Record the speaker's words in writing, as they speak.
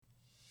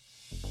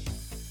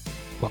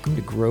Welcome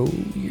to Grow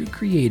Your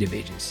Creative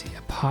Agency,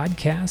 a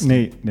podcast.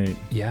 Nate.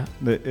 Yeah?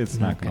 It's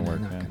not going to work,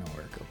 Not man. going to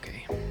work,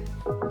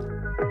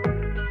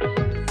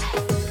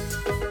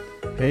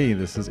 okay. Hey,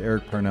 this is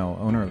Eric Parnell,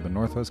 owner of the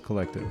Northwest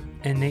Collective.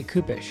 And Nate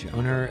Kupish,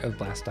 owner of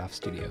Blast Off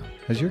Studio.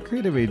 Has your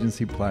creative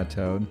agency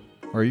plateaued?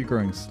 Or are you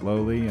growing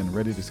slowly and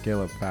ready to scale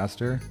up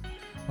faster?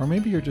 Or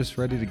maybe you're just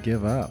ready to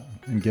give up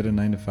and get a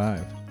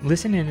 9-to-5.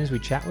 Listen in as we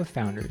chat with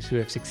founders who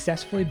have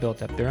successfully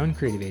built up their own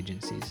creative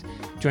agencies.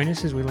 Join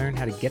us as we learn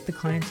how to get the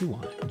clients you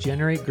want,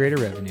 generate greater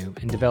revenue,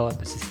 and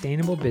develop a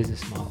sustainable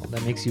business model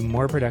that makes you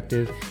more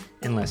productive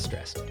and less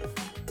stressed.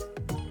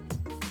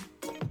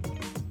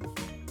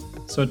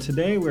 So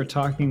today we're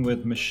talking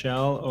with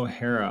Michele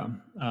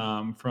O'Hara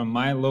from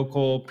my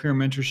local peer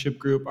mentorship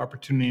group,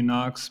 Opportunity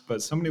Knocks,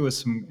 but somebody with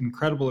some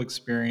incredible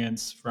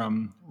experience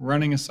from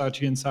running a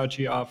Saatchi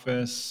Saatchi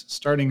office,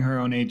 starting her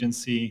own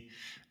agency,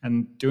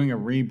 and doing a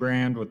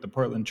rebrand with the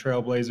Portland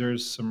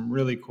Trailblazers. Some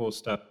really cool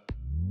stuff.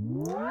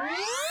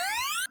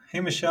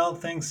 Hey, Michele,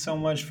 thanks so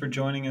much for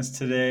joining us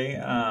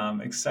today.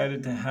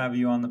 Excited to have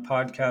you on the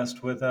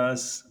podcast with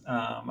us.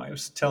 I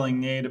was telling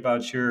Nate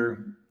about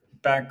your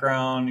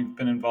background. You've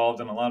been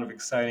involved in a lot of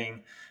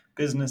exciting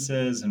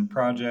businesses and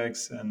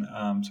projects, and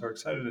so we're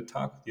excited to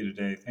talk with you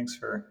today. Thanks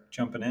for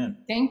jumping in.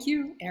 Thank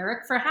you,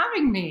 Eric, for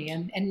having me,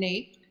 and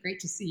Nate, great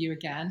to see you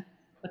again.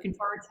 Looking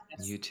forward to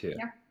this. You too.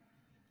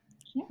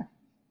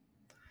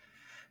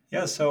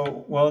 Yeah.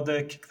 So, well,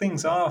 to kick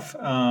things off,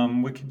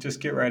 we could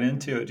just get right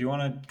into it. Do you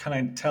want to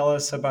kind of tell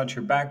us about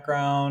your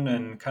background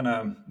and kind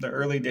of the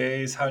early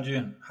days? How'd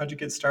you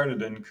get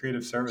started in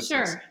creative services?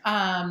 Sure.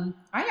 I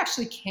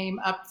actually came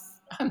up,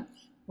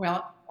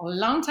 well, a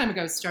long time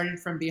ago, started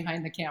from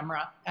behind the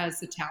camera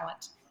as a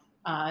talent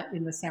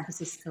in the San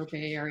Francisco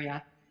Bay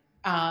Area.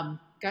 I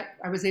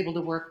was able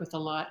to work with a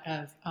lot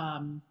of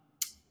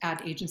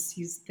ad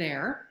agencies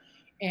there.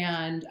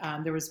 And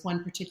there was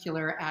one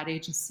particular ad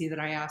agency that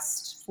I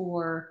asked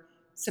for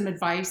some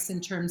advice in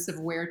terms of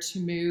where to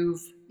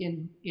move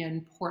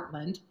in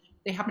Portland.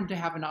 They happened to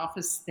have an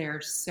office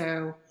there.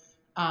 So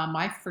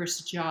my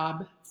first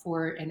job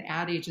for an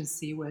ad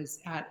agency was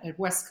at a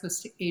West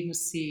Coast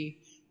agency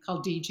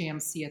called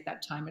DJMC at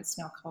that time. It's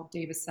now called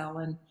Davis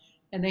Ellen.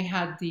 And they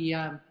had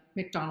the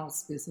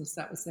McDonald's business.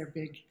 That was their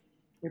big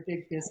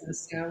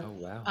business. So, Oh,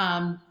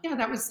 wow.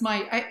 that was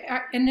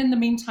and in the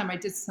meantime, I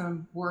did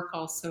some work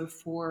also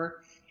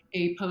for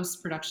a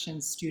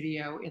post-production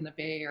studio in the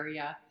Bay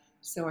Area.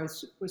 So I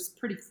was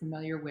pretty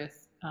familiar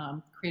with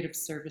creative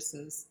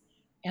services,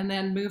 and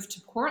then moved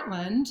to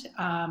Portland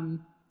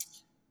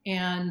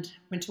and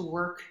went to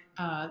work,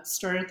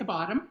 started at the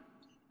bottom,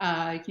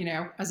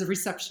 as a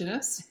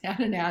receptionist at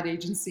an ad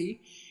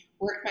agency,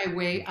 worked my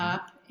way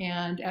up.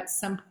 And at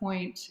some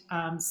point,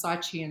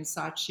 Saatchi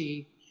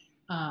Saatchi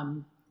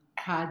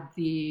had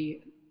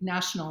the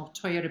national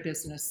Toyota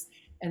business,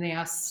 and they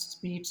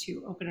asked me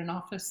to open an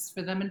office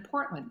for them in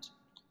Portland.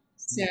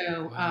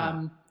 So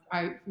Wow.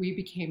 we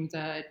became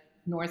the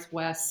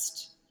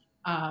Northwest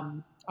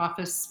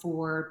office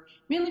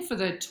mainly for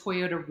the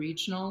Toyota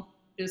regional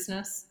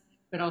business,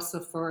 but also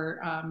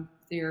for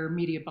their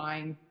media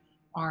buying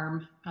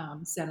arm,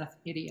 Zenith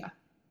Media.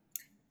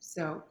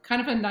 So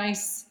kind of a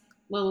nice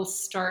little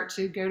start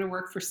to go to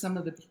work for some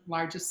of the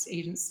largest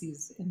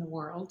agencies in the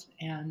world.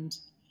 And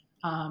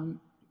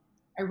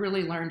I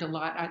really learned a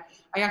lot.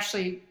 I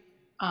actually,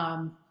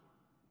 while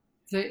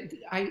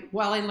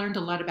I learned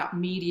a lot about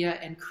media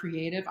and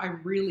creative, I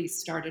really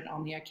started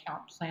on the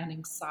account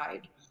planning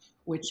side,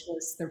 which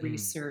was the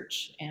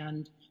research.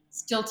 And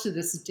still to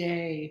this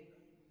day,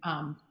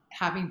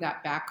 having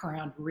that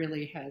background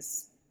really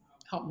has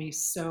helped me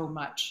so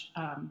much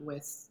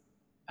with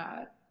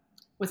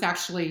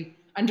actually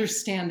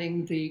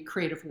understanding the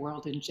creative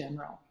world in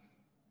general.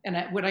 And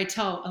what I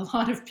tell a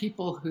lot of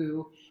people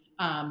who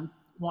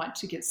want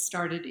to get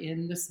started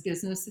in this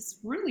business, it's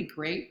really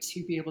great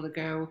to be able to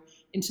go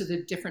into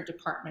the different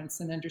departments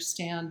and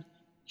understand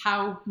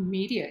how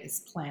media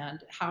is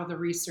planned, how the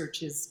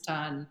research is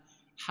done,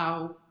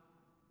 how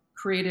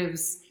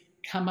creatives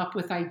come up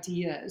with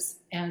ideas.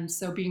 And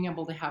so being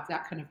able to have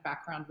that kind of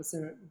background was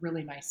a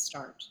really nice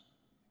start.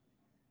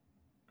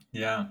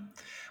 Yeah.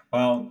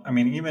 Well, I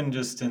mean, even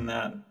just in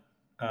that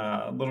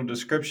little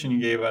description you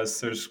gave us,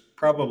 there's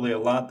probably a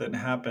lot that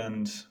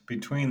happened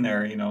between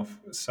there,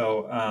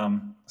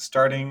 So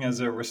starting as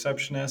a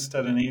receptionist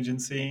at an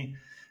agency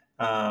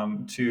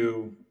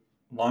to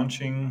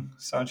launching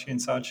Saatchi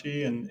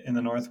Saatchi in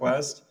the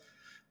Northwest.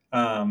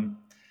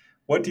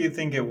 What do you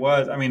think it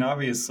was? I mean,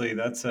 obviously,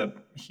 that's a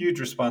huge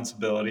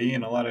responsibility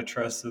and a lot of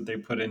trust that they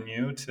put in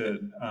you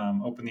to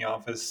open the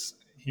office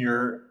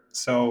here.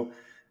 So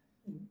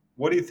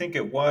what do you think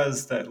it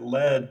was that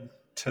led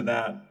to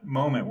that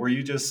moment? Were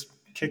you just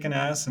kicking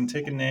ass and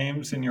taking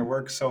names in your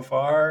work so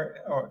far?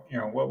 Or,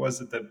 what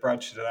was it that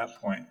brought you to that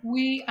point?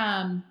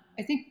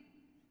 I think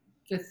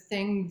the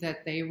thing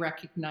that they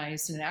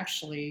recognized, and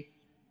actually,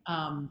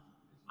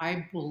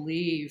 I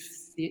believe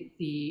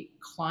the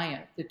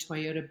client, the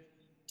Toyota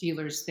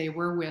dealers, they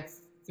were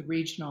with the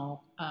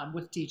regional,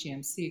 with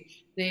DGMC,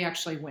 they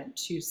actually went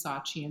to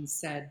Saatchi and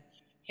said,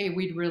 hey,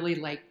 we'd really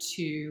like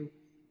to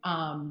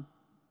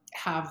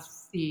have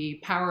the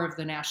power of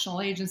the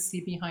national agency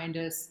behind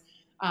us.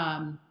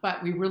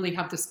 But we really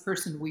have this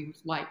person we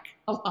like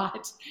a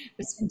lot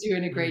that's been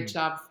doing a great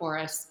job for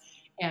us.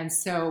 And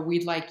so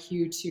we'd like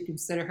you to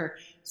consider her.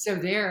 So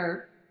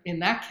there, in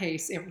that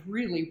case, it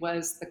really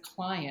was the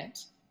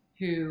client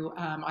who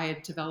I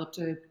had developed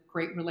a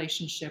great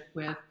relationship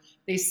with.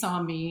 They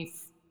saw me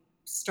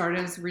start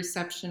as a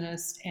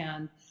receptionist,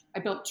 and I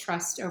built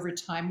trust over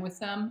time with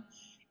them.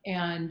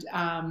 And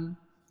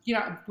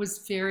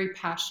was very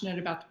passionate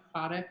about the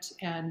product.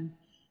 And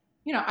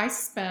I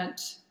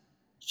spent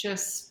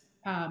just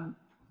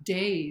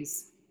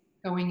days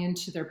going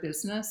into their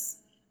business,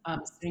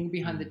 sitting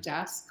behind the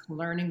desk,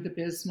 learning the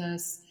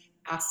business,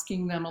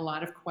 asking them a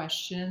lot of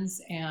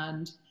questions.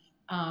 And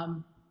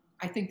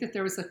I think that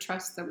there was a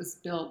trust that was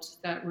built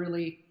that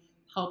really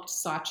helped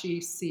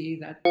Saatchi see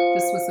that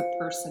this was a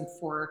person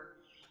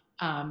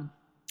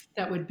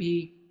that would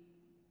be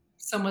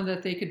someone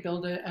that they could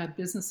build a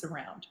business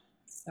around.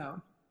 So,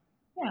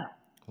 yeah.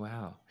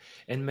 Wow.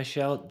 And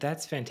Michele,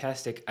 that's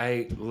fantastic.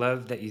 I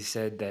love that you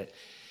said that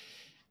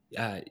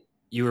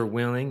you were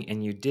willing,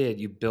 and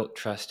you built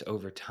trust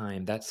over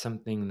time. That's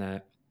something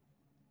that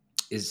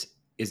is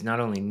not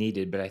only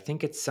needed, but I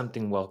think it's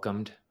something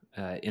welcomed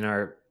in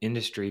our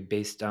industry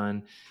based on,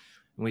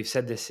 and we've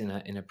said this in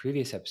a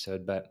previous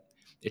episode, but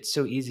it's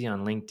so easy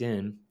on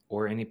LinkedIn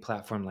or any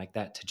platform like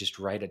that to just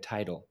write a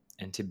title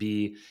and to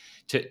be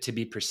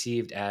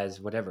perceived as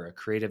whatever, a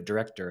creative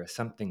director or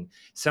something,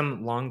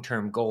 some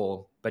long-term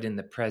goal, but in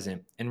the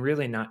present, and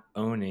really not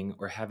owning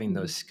or having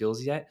those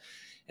skills yet.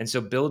 And so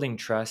building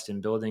trust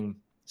and building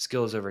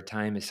skills over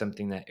time is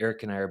something that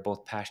Eric and I are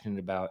both passionate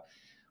about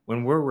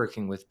when we're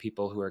working with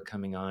people who are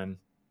coming on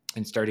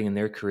and starting in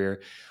their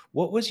career.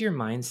 What was your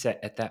mindset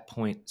at that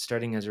point,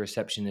 starting as a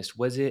receptionist?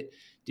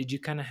 Did you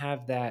kind of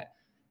have that,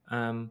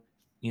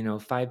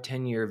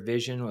 5-10 year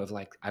vision of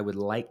like, I would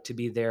like to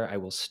be there, I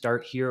will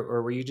start here?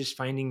 Or were you just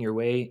finding your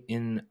way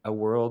in a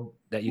world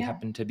that you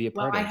happened to be a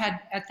part of?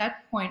 At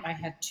that point, I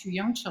had 2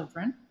 young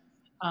children.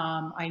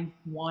 I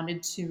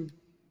wanted to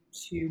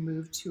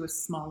move to a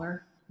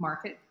smaller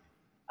market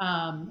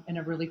and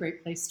a really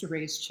great place to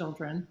raise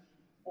children.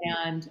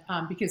 And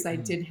because I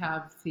did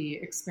have the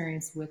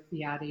experience with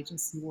the ad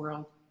agency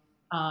world,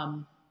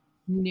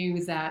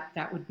 knew that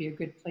that would be a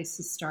good place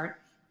to start.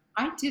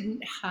 I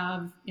didn't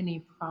have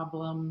any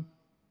problem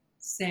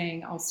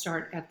saying I'll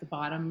start at the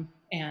bottom.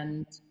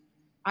 And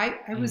I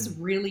was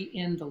really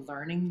in the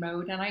learning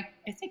mode. And I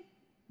think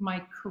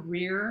my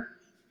career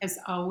has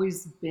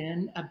always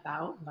been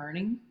about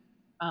learning.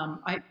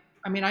 I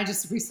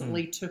just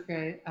recently took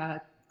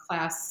a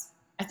class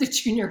at the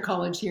junior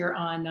college here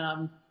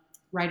on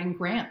writing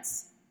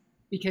grants,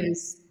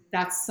 because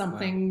that's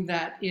something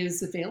that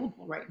is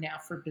available right now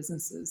for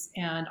businesses.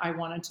 And I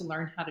wanted to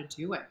learn how to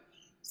do it.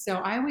 So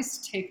I always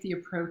take the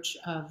approach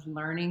of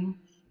learning.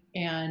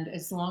 And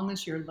as long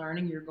as you're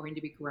learning, you're going to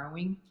be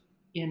growing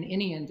in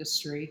any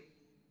industry,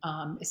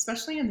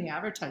 especially in the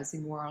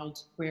advertising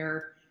world,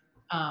 where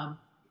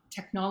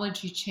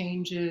technology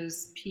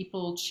changes,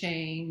 people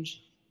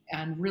change,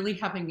 and really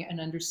having an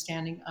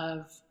understanding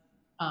of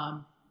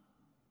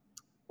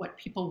what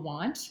people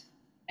want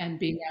and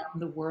being out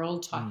in the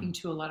world talking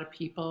to a lot of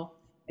people.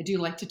 I do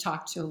like to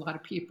talk to a lot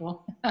of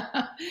people.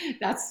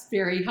 That's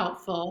very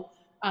helpful.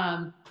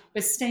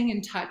 But staying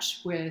in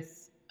touch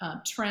with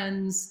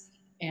trends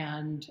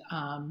and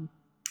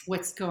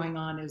what's going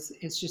on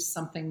is just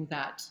something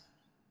that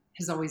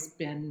has always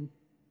been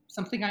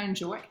something I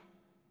enjoy.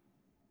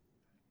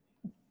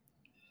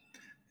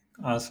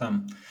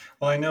 Awesome.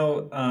 Well, I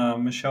know,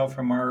 Michele,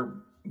 from our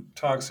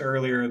talks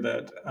earlier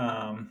that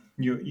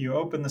you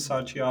opened the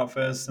Saatchi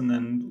office, and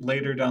then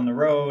later down the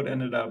road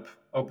ended up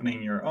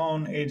opening your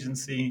own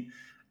agency.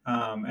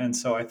 And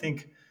so I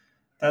think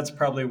that's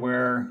probably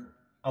where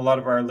a lot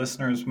of our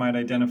listeners might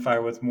identify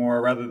with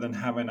more, rather than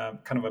having a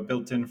kind of a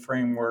built-in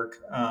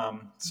framework.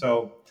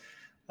 So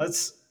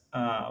let's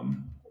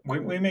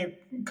we may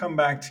come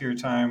back to your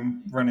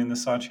time running the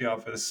Saatchi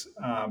office,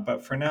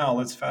 but for now,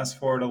 let's fast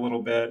forward a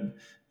little bit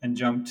and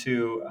jump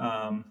to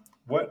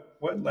what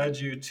led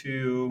you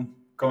to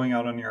going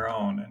out on your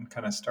own and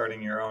kind of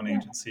starting your own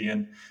agency,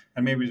 and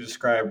maybe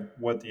describe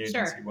what the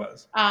agency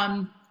was.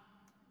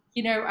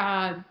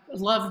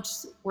 Loved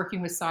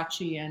working with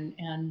Saatchi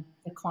and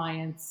the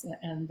clients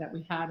and that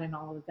we had and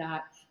all of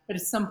that. But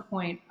at some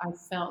point, I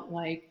felt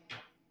like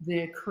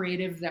the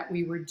creative that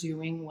we were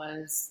doing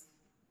was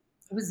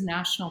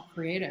national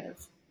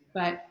creative.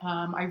 But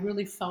I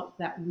really felt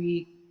that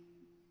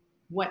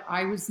what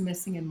I was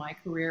missing in my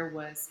career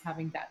was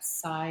having that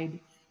side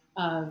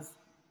of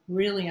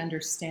really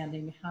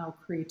understanding how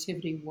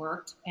creativity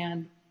worked.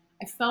 And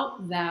I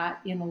felt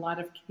that in a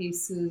lot of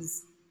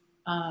cases,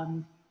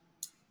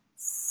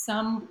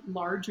 some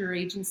larger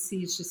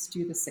agencies just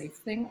do the safe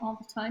thing all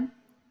the time,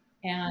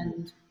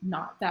 and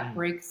not that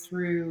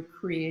breakthrough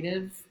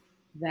creative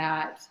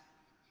that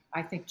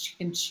I think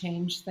can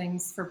change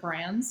things for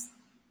brands.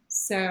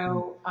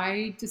 So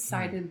I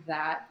decided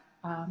that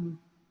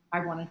I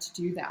wanted to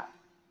do that.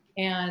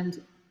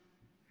 And,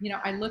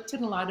 I looked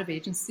at a lot of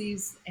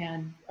agencies,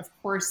 and of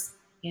course,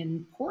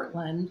 in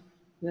Portland,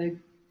 the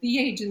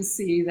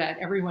agency that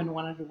everyone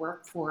wanted to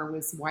work for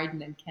was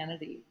Wyden and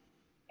Kennedy.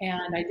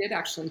 And I did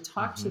actually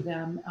talk to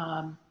them.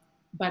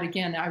 But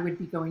again, I would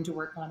be going to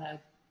work on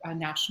a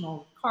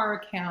national car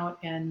account,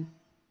 and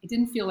I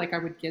didn't feel like I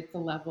would get the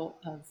level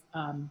of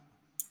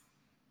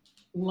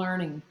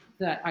learning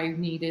that I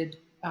needed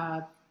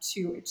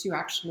to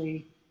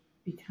actually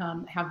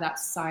have that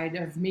side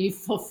of me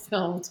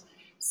fulfilled.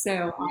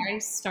 So I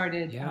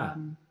started a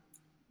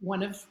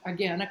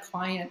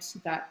client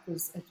that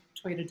was a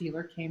Toyota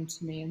dealer came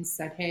to me and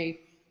said, "Hey,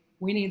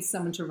 we need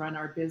someone to run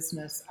our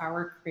business,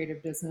 our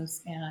creative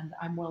business, and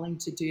I'm willing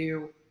to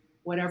do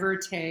whatever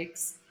it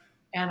takes."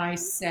 And I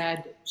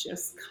said,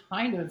 just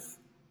kind of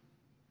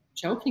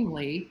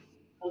jokingly,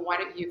 "Well, why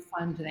don't you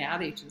fund an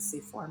ad agency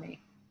for me?"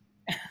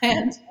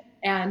 and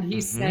and he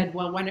said,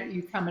 "Well, why don't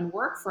you come and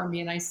work for me?"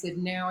 And I said,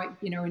 "No,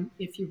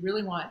 if you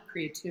really want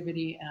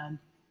creativity and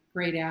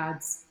great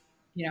ads,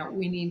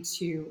 we need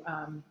to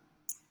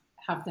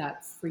have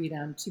that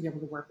freedom to be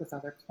able to work with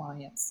other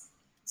clients."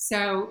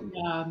 So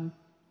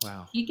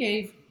he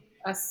gave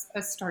us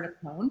a startup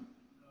loan,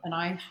 and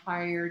I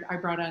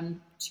brought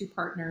on two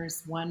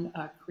partners, one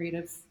a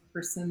creative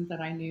person that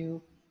I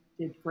knew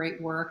did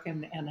great work,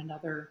 and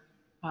another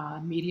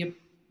media,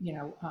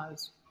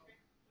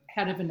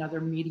 head of another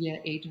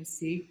media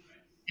agency.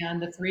 And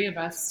the three of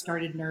us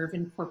started Nerve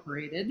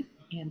Incorporated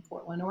in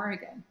Portland,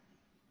 Oregon.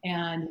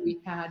 And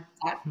we had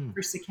that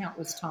first account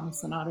was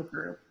Thomas and Auto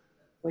Group,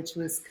 which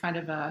was kind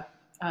of a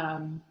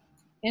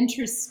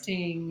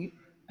interesting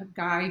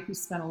guy who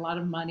spent a lot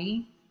of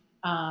money,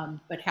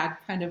 but had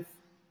kind of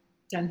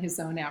done his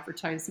own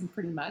advertising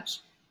pretty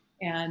much.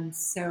 And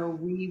so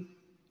we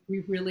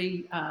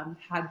really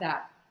had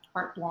that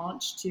carte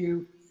blanche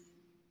to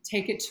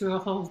take it to a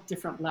whole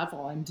different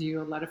level and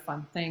do a lot of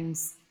fun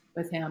things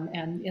with him.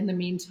 And in the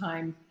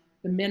meantime,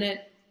 the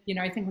minute,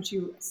 I think once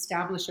you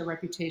establish a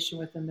reputation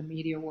within the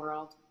media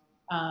world,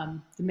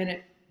 the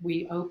minute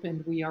we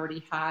opened, we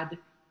already had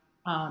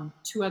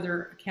two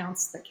other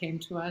accounts that came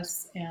to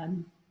us,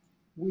 and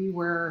we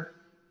were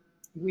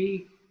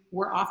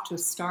off to a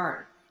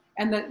start.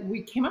 And that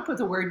we came up with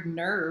the word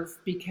nerve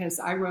because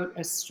I wrote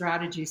a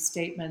strategy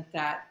statement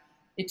that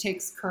it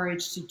takes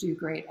courage to do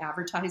great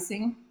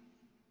advertising.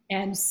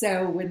 And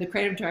so when the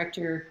creative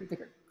director, the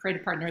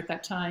creative partner at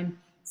that time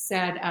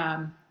said,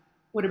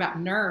 "What about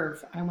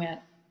nerve?" I went,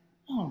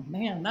 "Oh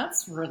man,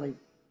 that's really,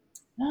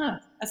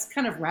 that's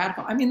kind of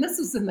radical." I mean, this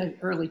was in the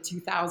early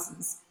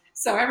 2000s.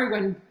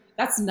 So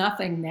that's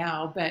nothing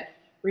now. But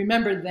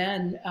remember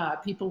then,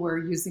 people were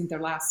using their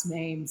last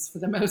names for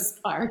the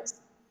most part.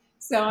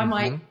 So I'm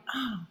like,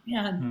 oh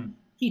man,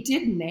 he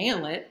did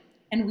nail it.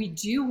 And we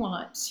do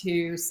want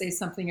to say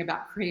something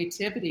about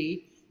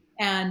creativity.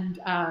 And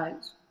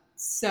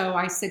so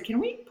I said, "Can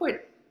we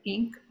put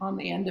ink on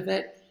the end of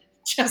it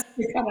just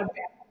to kind of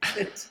balance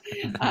it?"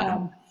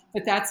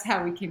 But that's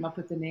how we came up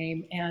with the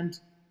name. And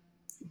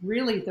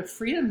really the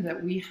freedom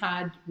that we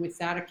had with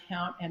that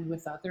account and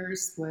with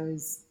others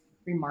was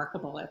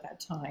remarkable at that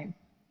time.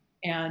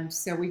 And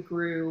so we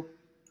grew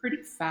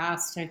pretty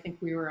fast. I think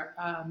we were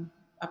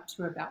up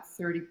to about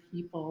 30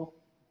 people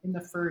in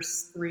the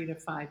first 3 to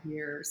 5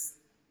 years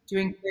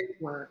doing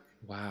great work.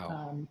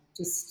 Wow.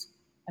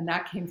 And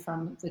that came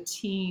from the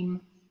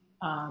team,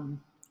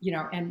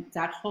 and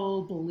that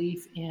whole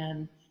belief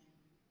in,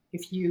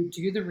 if you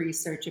do the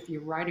research, if you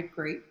write a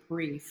great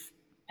brief,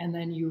 and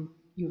then you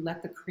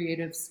let the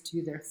creatives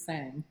do their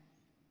thing,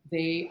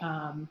 they,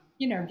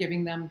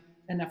 giving them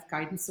enough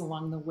guidance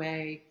along the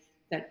way,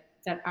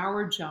 that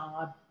our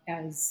job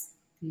as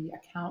the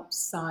account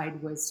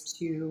side was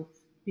to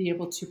be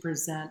able to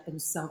present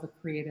and sell the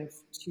creative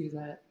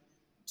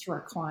to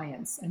our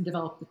clients and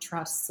develop the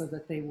trust so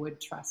that they would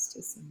trust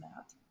us in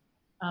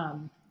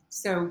that.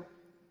 So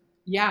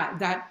yeah,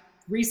 that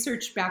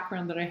research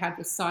background that I had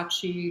with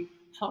Saatchi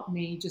helped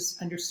me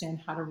just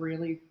understand how to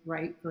really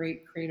write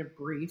great creative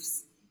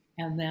briefs,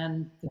 and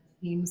then the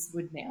teams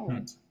would nail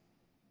it.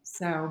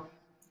 So,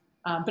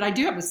 but I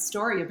do have a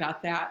story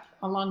about that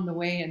along the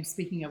way. And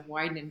speaking of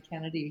Wyden and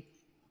Kennedy,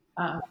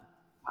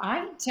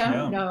 I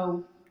don't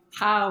know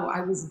how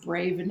I was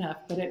brave enough,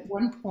 but at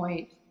one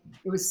point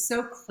it was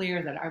so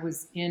clear that I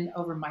was in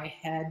over my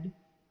head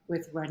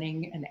with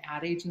running an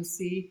ad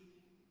agency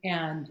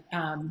and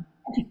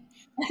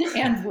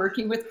and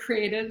working with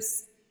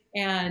creatives.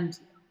 And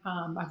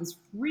I was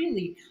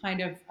really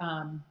kind of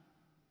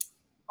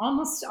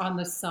almost on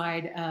the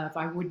side of,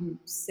 I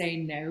wouldn't say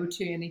no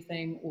to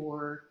anything,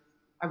 or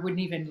I wouldn't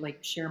even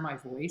share my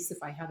voice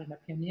if I had an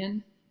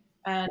opinion.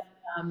 And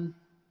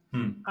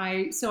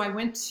I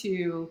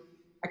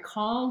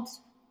called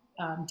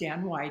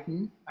Dan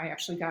Wyden. I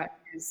actually got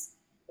his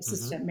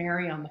assistant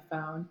Mary on the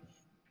phone,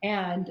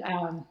 and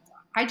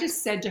I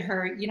just said to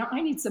her,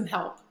 I need some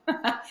help.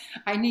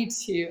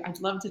 I'd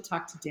love to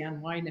talk to Dan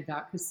Wyden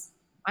about, because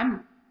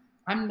I'm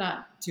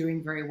not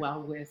doing very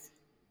well with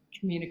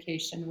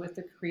communication with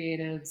the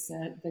creatives,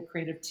 the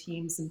creative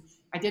teams, and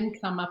I didn't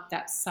come up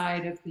that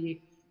side of the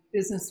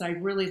business.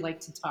 I'd really like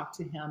to talk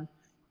to him.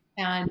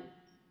 And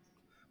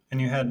And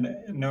you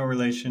had no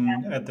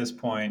relation at this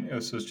point.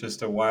 This was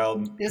just a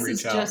wild this reach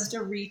is out. just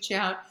a reach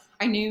out.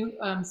 I knew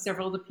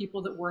several of the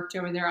people that worked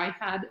over there. I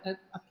had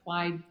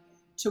applied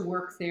to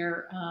work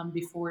there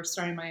before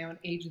starting my own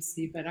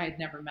agency, but I had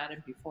never met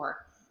him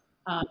before.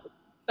 Um,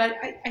 but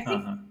I think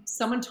Uh-huh.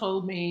 someone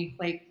told me,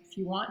 like, if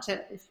you want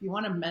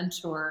to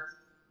mentor,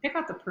 pick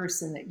out the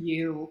person that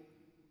you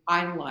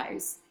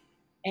idolize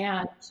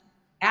and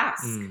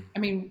ask. Mm. I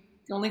mean,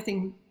 the only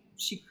thing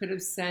she could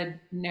have said,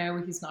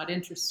 no, he's not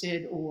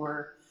interested,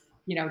 or,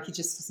 he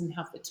just doesn't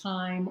have the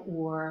time,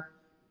 or,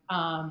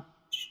 um,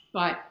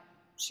 but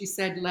she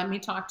said, let me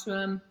talk to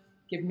him,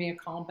 give me a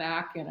call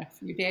back in a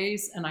few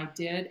days. And I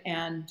did.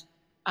 And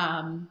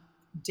um,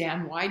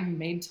 Dan Wyden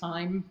made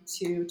time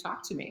to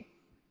talk to me.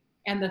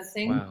 And the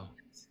thing, Wow.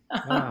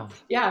 Wow.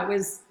 yeah, it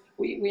was,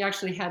 we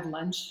actually had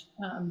lunch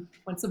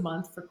once a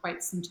month for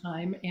quite some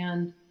time.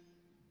 And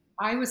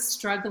I was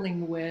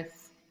struggling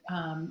with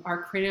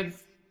our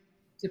creative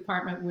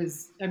department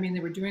they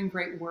were doing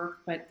great work,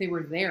 but they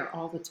were there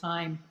all the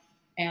time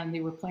and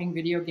they were playing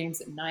video games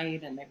at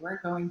night and they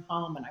weren't going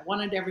home. And I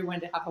wanted everyone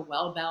to have a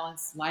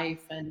well-balanced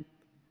life. And,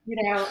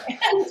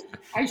 and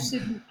I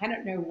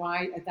don't know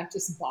why that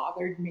just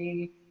bothered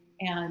me.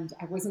 And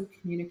I wasn't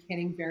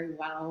communicating very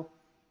well.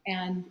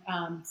 And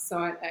so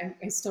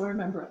I still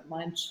remember at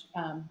lunch,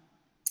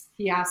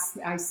 he asked,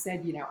 I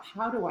said,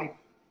 how do I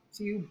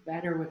do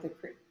better with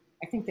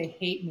I think they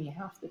hate me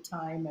half the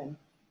time and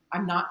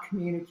I'm not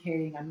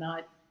communicating.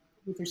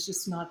 There's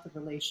just not the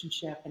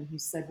relationship. And he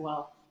said,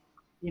 well,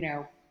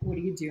 what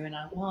do you do? And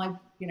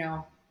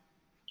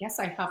guess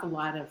I have a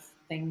lot of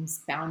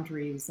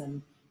boundaries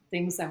and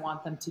things I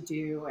want them to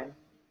do. And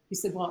he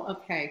said, well,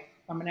 okay,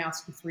 I'm going to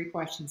ask you 3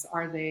 questions.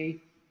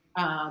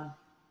 Um,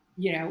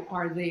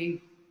 are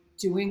they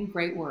doing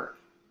great work?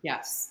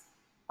 Yes.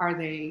 Are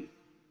they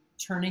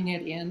turning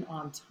it in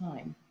on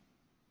time?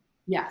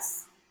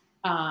 Yes.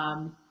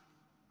 Um,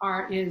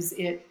 is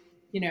it,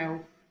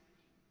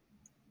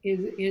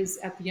 is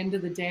at the end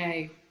of the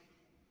day,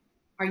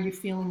 are you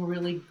feeling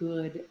really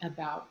good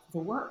about the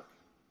work?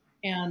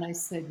 And I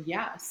said,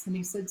 yes. And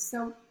he said,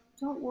 so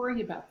don't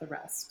worry about the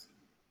rest.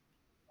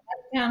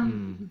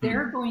 And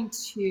they're going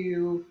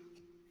to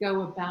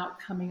go about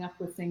coming up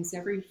with things.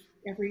 Every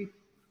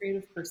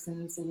creative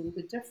person is a little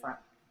bit different.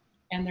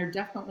 And they're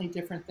definitely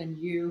different than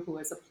you, who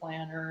is a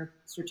planner,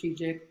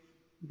 strategic.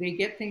 They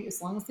get things,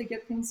 as long as they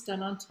get things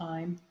done on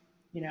time,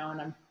 and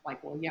I'm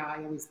like, well, yeah,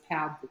 I always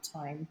pad the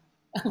time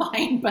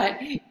line, but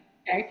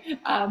okay.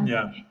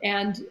 Yeah.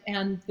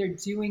 And they're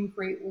doing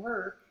great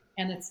work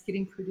and it's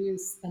getting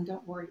produced, then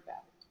don't worry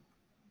about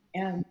it.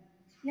 And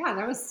yeah,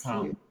 that was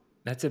Wow. huge.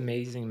 That's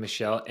amazing,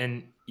 Michele.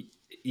 And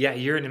yeah,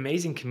 you're an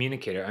amazing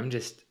communicator. I'm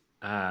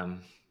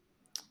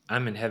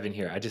in heaven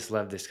here. I just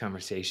love this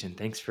conversation.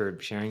 Thanks for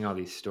sharing all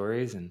these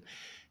stories. And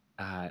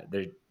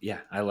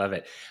I love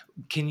it.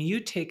 Can you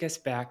take us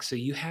back? So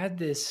you had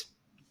this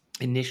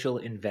initial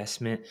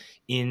investment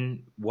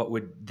in what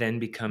would then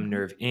become Mm-hmm.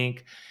 Nerve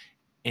Inc.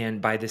 And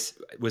by this,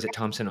 was it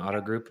Thompson Auto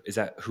Group? Is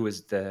that who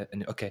was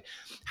okay.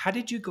 How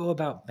did you go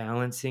about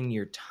balancing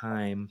your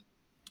time?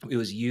 It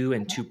was you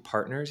and 2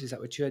 partners. Is that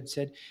what you had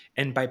said?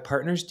 And by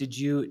partners,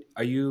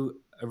 are you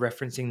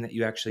referencing that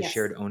you actually Yes.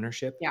 shared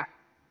ownership? Yeah.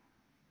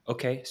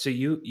 Okay. So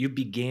you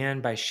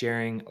began by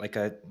sharing like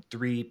a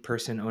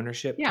 3-person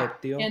ownership Yeah.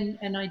 type deal?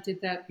 And I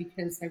did that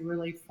because I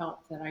really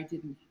felt that I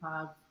didn't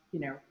have,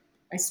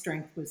 my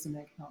strength was in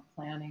account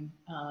planning.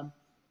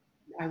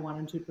 I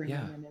wanted to bring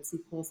Yeah. them in as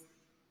equals.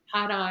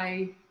 Had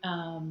I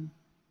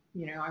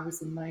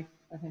was in my,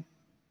 I think,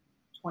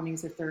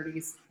 20s or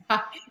 30s,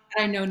 had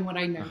I known what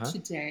I know Uh-huh.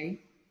 today,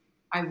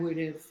 I would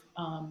have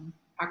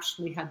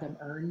actually had them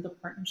earn the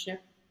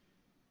partnership.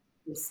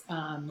 Was,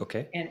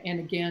 Okay. and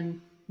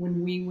again,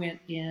 when we went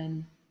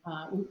in,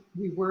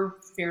 we were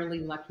fairly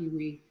lucky.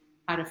 We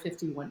had a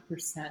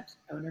 51%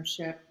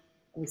 ownership.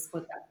 We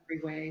split that 3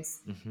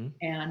 ways. Mm-hmm.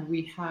 And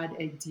we had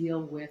a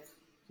deal with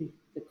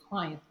the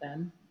client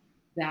then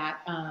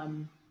that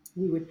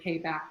we would pay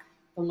back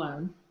the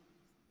loan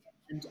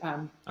and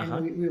Uh-huh.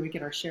 we would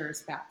get our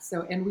shares back.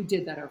 So, and we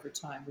did that over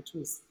time, which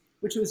was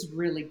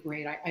really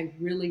great. I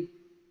really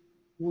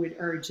would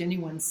urge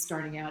anyone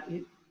starting out,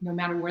 no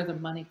matter where the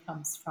money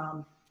comes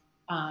from,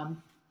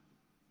 um,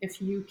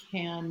 if you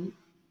can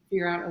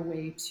figure out a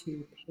way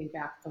to pay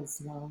back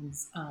those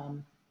loans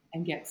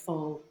and get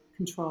full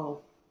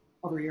control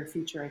over your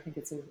future, I think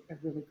it's a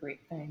really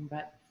great thing.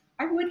 But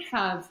I would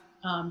have,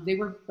 they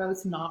were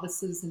both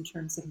novices in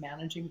terms of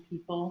managing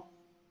people.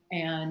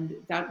 And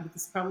that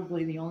was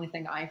probably the only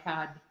thing I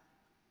had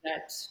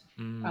that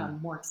Mm.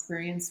 more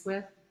experience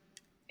with.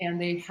 And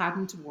they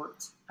hadn't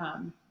worked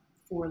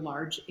for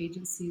large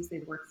agencies.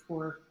 They'd worked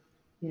for,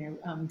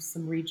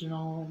 some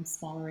regional and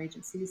smaller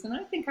agencies. And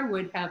I think I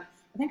would have.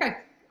 I think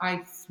I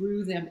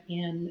threw them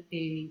in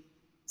a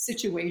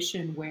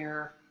situation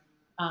where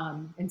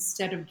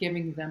instead of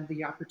giving them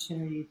the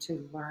opportunity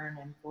to learn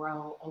and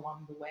grow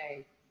along the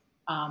way,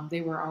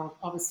 they were all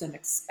of a sudden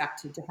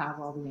expected to have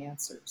all the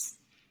answers.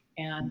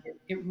 and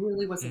it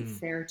really wasn't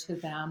fair to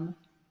them,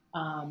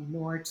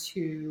 nor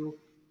to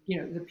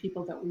the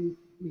people that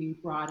we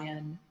brought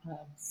in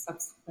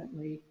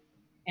subsequently.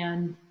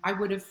 And I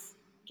would have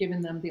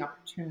given them the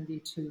opportunity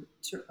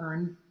to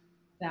earn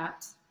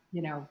that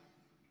you know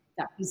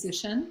that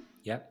position.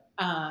 Yep.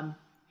 And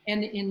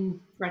in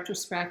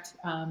retrospect,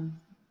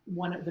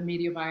 one of the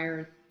media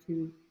buyer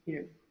who,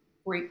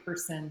 great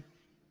person,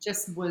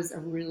 just was a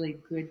really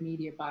good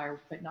media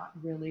buyer, but not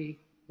really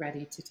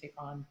ready to take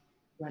on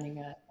running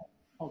a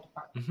whole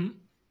department.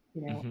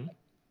 You know,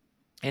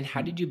 And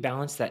how did you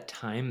balance that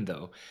time,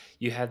 though?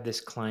 You had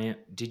this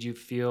client. Did you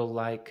feel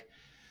like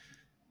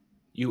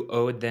you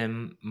owed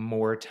them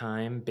more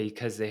time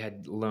because they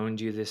had loaned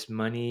you this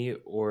money,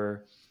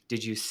 or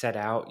did you set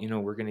out,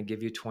 we're going to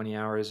give you 20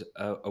 hours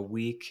a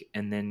week,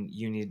 and then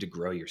you needed to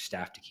grow your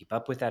staff to keep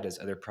up with that as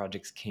other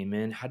projects came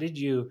in? How did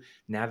you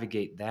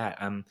navigate that?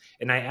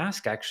 And I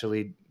ask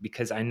actually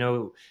because I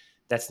know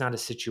that's not a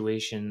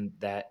situation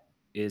that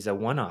is a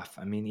one-off.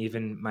 I mean,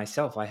 even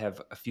myself, I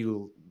have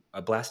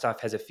Blastoff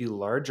has a few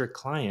larger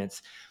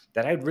clients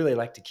that I'd really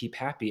like to keep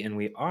happy, and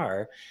we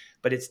are,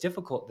 but it's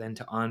difficult then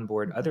to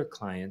onboard other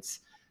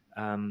clients.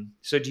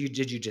 So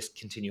did you just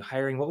continue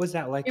hiring? What was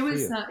that like for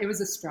you? it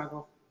was a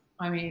struggle.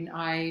 I mean,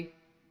 I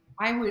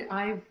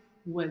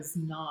was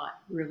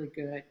not really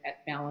good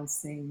at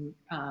balancing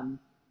time.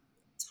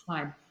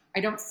 I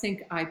don't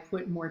think I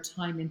put more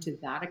time into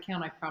that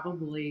account. I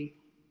probably,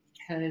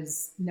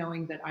 because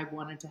knowing that I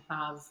wanted to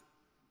have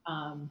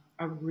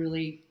a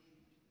really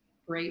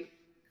great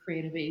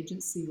creative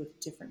agency with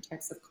different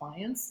types of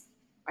clients,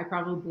 I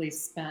probably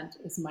spent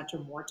as much or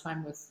more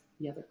time with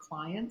the other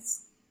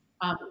clients.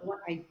 What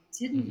I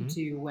didn't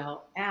do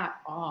well at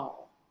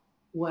all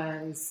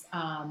was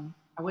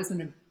I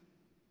wasn't a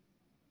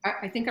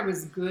I think I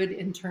was good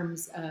in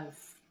terms of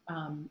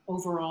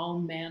overall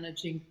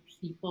managing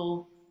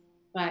people,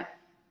 but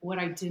what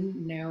I didn't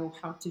know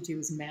how to do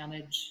is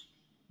manage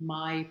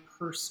my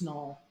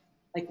personal,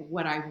 like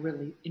what I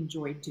really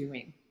enjoyed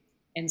doing.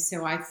 And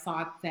so I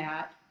thought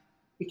that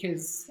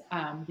because,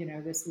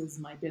 this was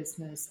my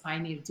business, I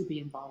needed to be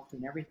involved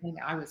in everything.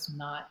 I was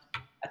not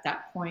at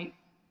that point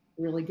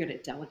really good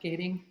at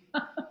delegating.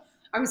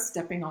 I was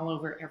stepping all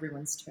over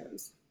everyone's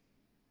toes,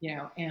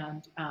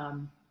 and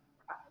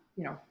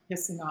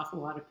pissing off a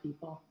lot of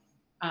people.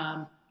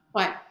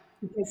 But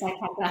because I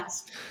had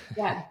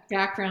that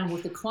background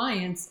with the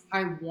clients,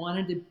 I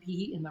wanted to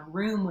be in the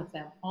room with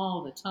them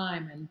all the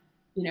time, and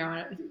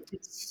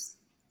it's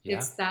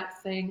Yeah.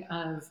 that thing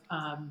of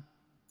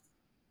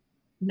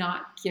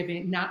not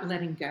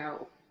letting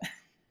go.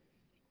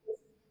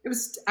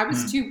 I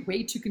was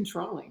way too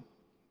controlling,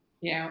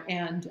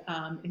 and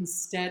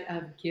instead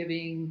of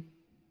giving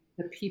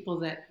the people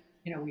that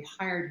we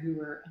hired who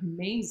were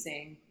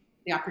amazing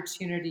the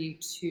opportunity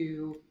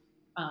to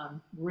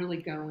really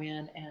go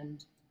in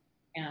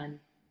and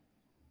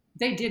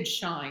they did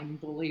shine,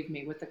 believe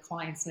me, with the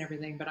clients and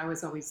everything, but I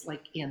was always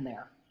like in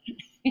there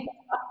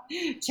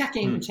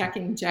checking,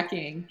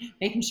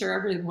 making sure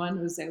everyone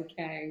was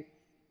okay,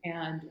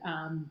 and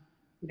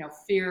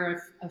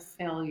fear of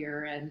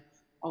failure and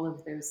all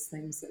of those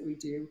things that we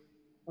do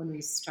when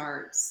we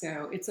start.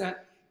 So it's a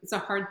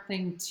hard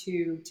thing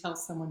to tell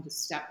someone to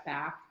step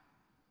back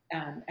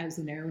as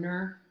an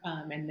owner,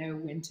 and know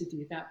when to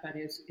do that. But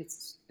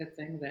it's the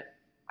thing that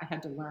I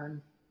had to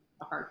learn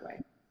the hard way.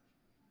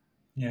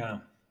 Yeah.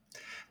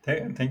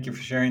 Thank you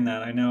for sharing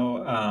that. I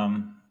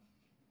know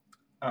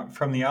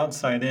from the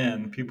outside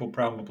in, people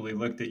probably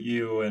looked at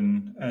you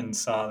and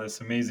saw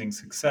this amazing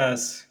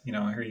success.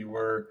 Here you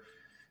were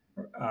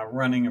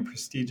running a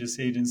prestigious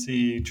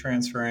agency,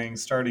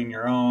 starting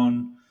your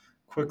own,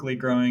 quickly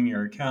growing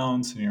your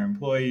accounts and your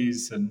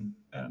employees, and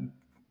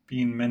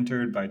being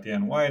mentored by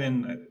Dan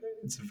Wyden.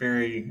 It's a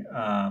very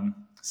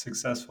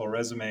successful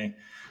resume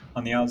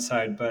on the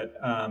outside, but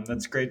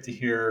that's great to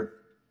hear.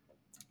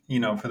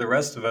 For the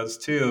rest of us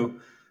too,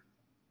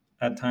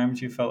 at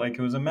times you felt like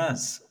it was a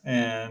mess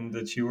and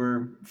that you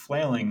were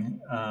flailing.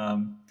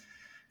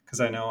 Because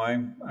I know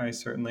I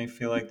certainly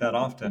feel like that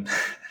often.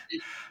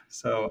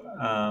 So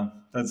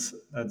that's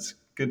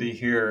good to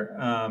hear.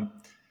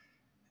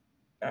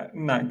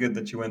 Not good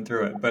that you went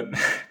through it, but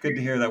good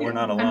to hear that we're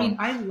not alone. I mean,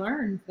 I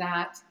learned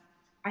that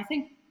I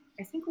think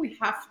we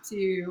have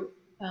to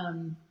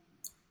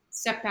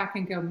step back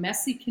and go,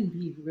 messy can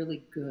be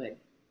really good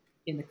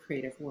in the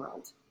creative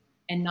world,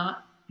 and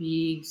not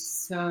be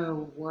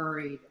so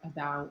worried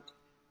about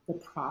the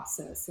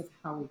process of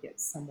how we get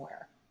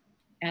somewhere,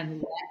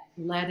 and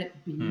let it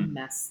be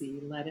messy,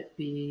 let it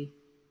be,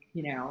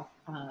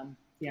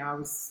 I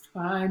was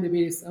trying to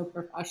be so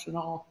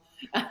professional,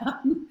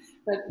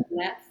 but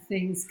let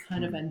things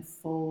kind of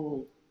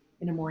unfold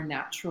in a more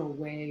natural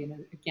way.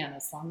 And again,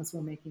 as long as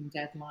we're making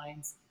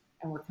deadlines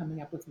and we're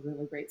coming up with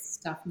really great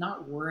stuff,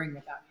 not worrying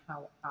about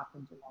how it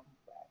happened along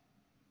the way.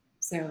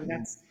 So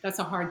that's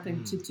a hard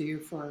thing to do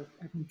for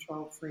a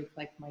control freak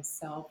like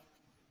myself,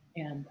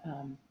 and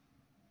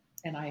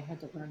I had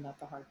to learn that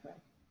the hard way.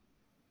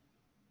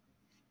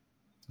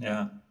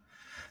 Yeah,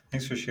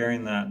 thanks for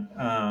sharing that.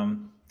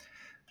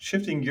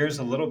 shifting gears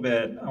a little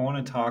bit, I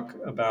want to talk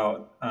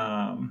about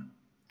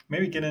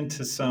maybe get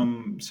into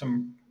some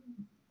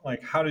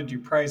like how did you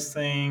price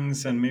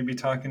things, and maybe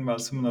talking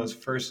about some of those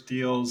first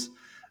deals.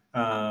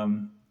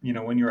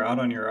 When you're out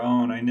on your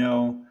own,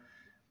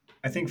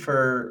 I think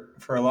for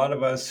a lot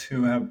of us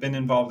who have been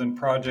involved in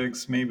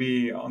projects,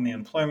 maybe on the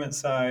employment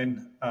side,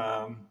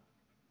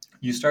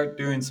 you start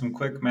doing some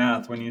quick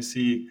math when you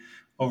see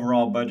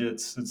overall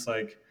budgets. It's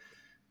like,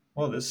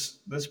 well, this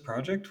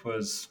project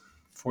was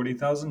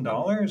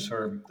 $40,000,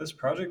 or this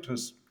project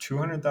was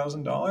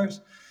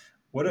 $200,000.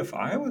 What if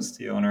I was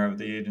the owner of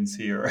the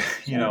agency, or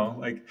Sure.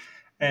 like,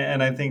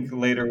 and I think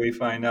later we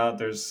find out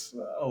there's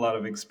a lot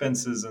of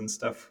expenses and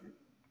stuff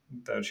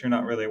that you're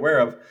not really aware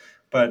of.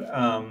 But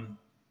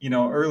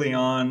early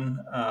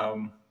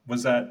on,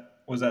 was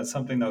that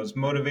something that was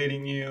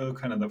motivating you,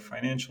 kind of the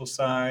financial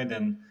side,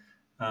 and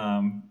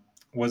um,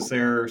 was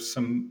there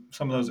some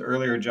of those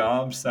earlier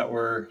jobs that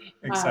were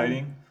Um,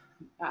 exciting?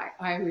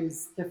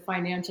 the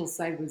financial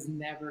side was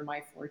never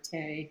my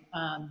forte.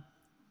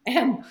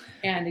 And,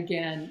 and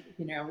again,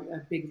 a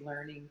big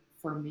learning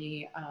for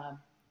me.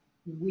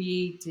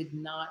 We did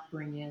not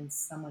bring in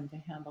someone to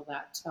handle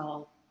that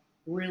till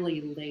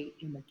really late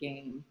in the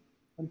game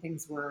when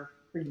things were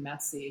pretty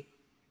messy.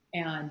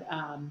 And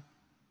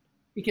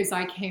because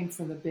I came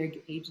from the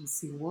big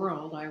agency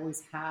world, I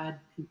always had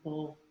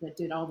people that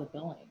did all the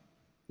billing.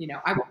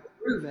 I would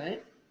approve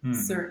it Hmm.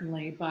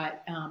 certainly,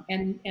 but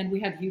and we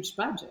had huge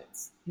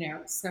budgets,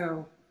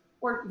 so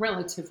or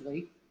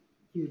relatively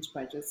huge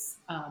budgets,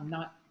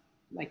 not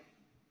like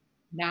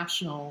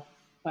national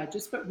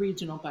budgets, but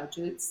regional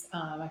budgets.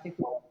 I think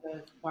we're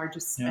the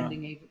largest Yeah.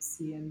 spending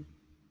agency in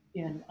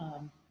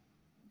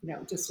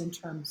just in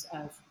terms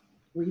of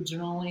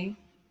regionally.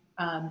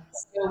 Um,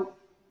 so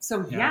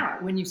so Yeah.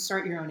 yeah, when you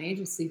start your own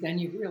agency, then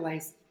you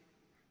realize,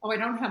 oh, I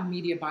don't have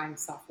media buying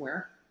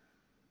software.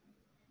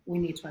 We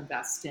need to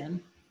invest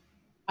in.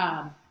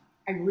 Um,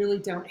 I really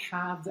don't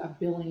have a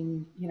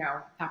billing,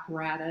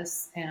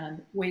 apparatus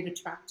and way to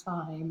track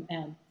time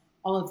and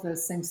all of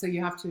those things. So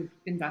you have to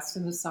invest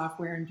in the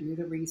software and do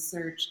the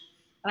research.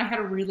 And I had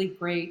a really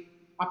great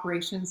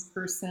operations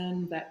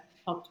person that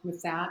helped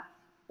with that,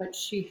 but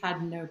she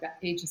had no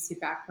agency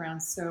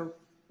background. So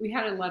we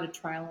had a lot of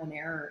trial and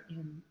error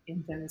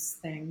in those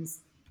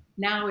things.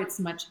 Now it's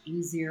much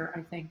easier,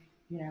 I think,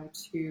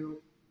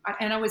 to,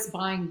 and I was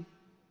buying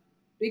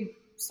big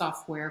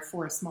software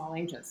for a small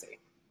agency,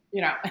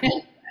 you know,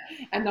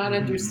 and not Hmm.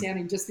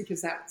 understanding just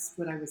because that's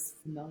what I was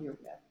familiar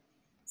with.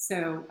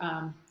 So,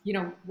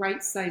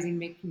 right sizing,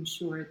 making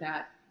sure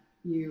that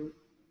you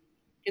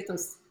get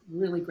those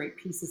really great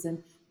pieces.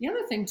 And the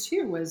other thing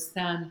too was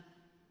then,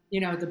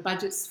 the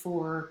budgets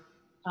for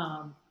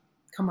um,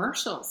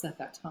 commercials at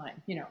that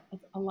time.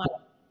 A lot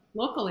of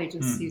local Hmm.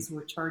 agencies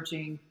were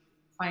charging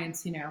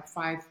clients,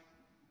 $2,000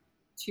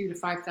 to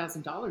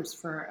 $5,000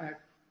 for a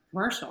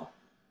commercial,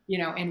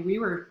 and we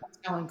were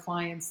telling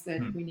clients that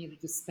Hmm. we needed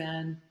to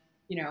spend,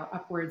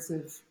 upwards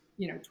of,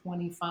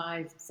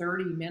 25,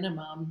 30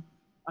 minimum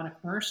on a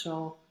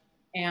commercial.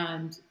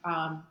 And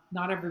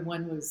not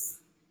everyone was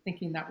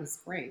thinking that was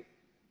great.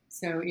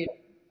 So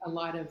a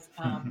lot of,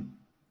 Hmm.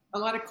 a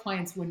lot of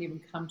clients wouldn't even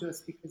come to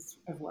us because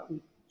of what we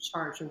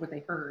charged or what they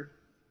heard,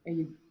 and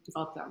you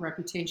develop that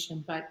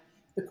reputation. But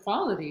the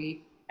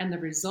quality and the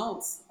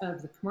results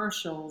of the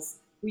commercials,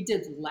 we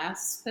did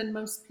less than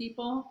most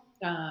people,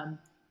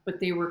 but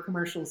they were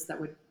commercials that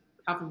would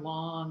have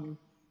long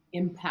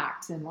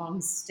impact and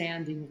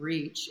long-standing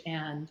reach,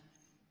 and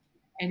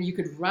you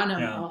could run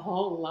them Yeah. a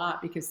whole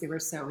lot because they were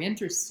so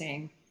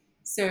interesting.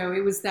 So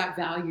it was that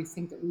value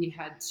thing that we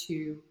had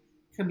to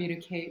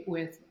communicate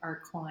with our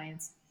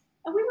clients.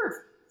 And we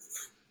were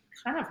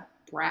kind of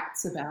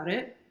brats about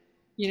it,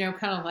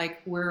 kind of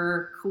like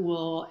we're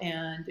cool.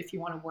 And if you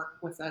want to work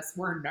with us,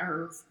 we're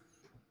nerve.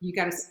 You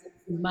got to spend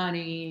some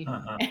money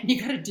Uh-huh. and you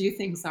got to do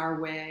things our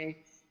way.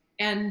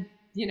 And,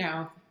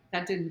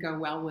 that didn't go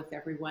well with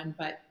everyone.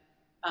 But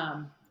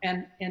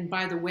and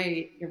by the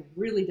way, it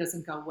really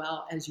doesn't go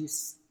well as you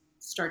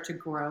start to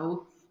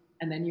grow,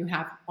 and then you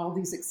have all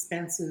these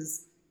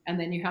expenses, and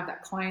then you have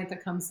that client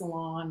that comes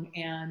along,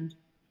 and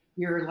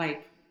you're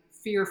like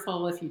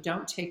fearful if you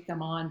don't take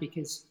them on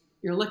because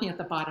you're looking at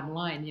the bottom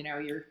line.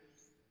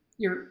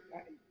 You're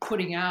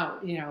putting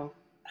out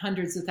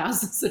hundreds of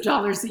thousands of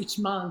dollars each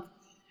month,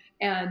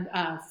 and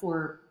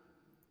for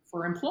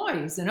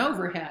employees and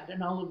overhead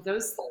and all of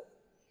those things,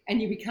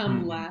 and you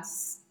become Hmm.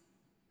 less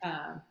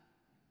uh,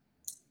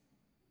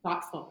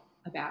 thoughtful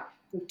about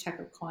the type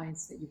of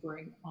clients that you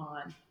bring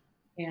on.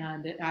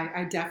 And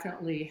I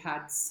definitely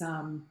had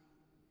some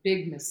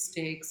big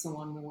mistakes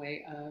along the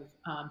way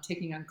of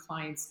taking on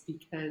clients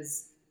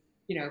because,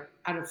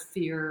 out of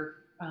fear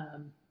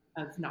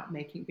of not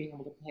being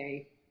able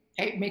to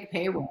make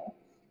payroll.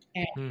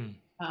 And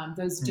Hmm.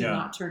 those did Yeah.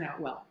 not turn out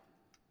well.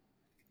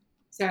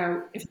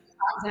 So if you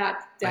have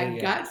that I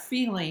gut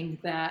feeling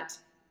that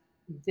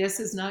this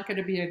is not going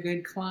to be a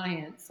good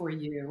client for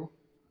you,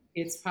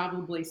 it's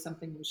probably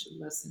something you should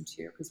listen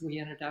to, because we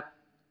ended up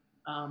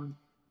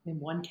in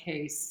one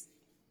case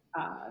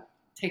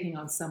taking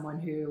on someone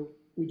who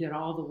we did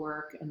all the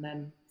work and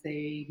then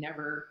they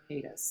never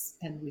paid us,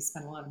 and we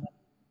spent a lot of money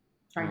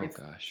trying Oh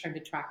to gosh. trying to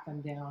track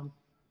them down,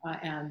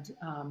 and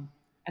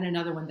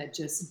another one that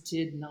just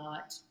did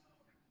not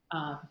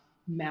uh,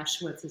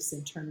 mesh with us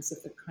in terms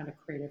of the kind of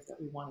creative that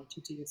we wanted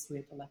to do, so we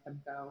had to let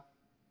them go.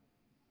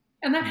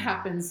 And that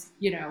happens,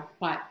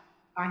 but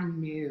I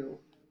knew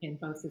in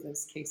both of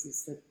those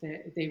cases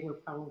that they were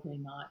probably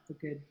not the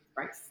good,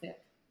 right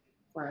fit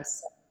for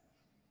us. So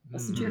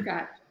listen to your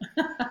gut.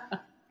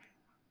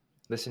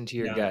 Listen to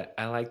your Yeah. gut.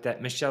 I like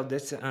that. Michele,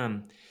 this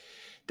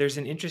there's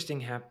an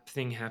interesting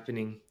thing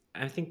happening.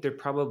 I think there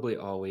probably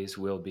always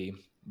will be,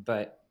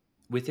 but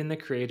within the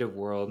creative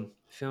world,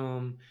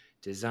 film,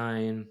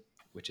 design,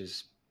 which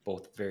is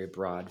both very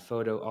broad,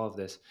 photo, all of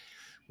this,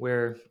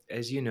 where,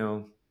 as you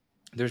know,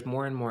 there's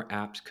more and more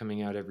apps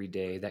coming out every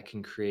day that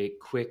can create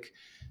quick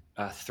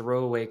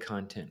throwaway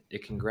content.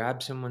 It can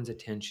grab someone's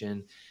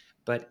attention,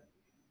 but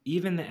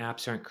even the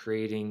apps aren't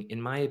creating,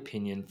 in my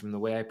opinion, from the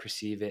way I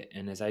perceive it,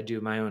 and as I do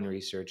my own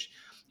research,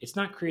 it's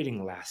not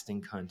creating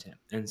lasting content.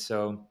 And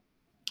so,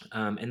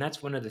 and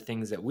that's one of the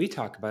things that we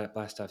talk about at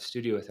Blast Off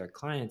Studio with our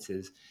clients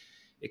is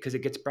because it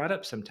gets brought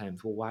up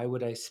sometimes. Well, why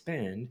would I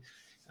spend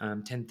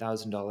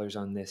 $10,000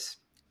 on this,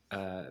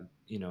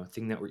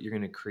 thing that you're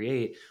going to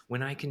create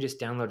when I can just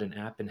download an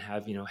app and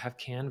have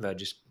Canva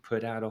just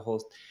put out a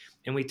whole.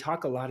 And we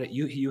talk a lot.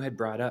 You had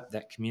brought up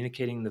that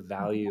communicating the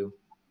value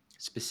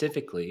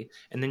specifically,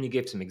 and then you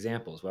gave some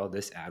examples. Well,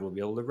 this ad will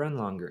be able to run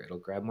longer. It'll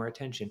grab more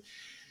attention.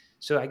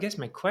 So I guess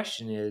my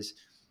question is,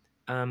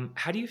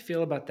 how do you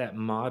feel about that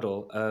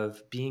model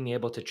of being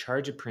able to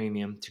charge a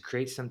premium to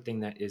create something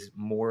that is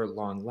more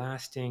long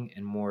lasting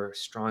and more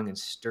strong and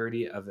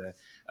sturdy of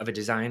a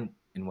design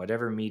in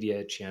whatever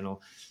media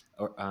channel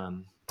or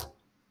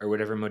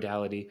whatever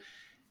modality?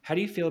 How do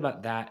you feel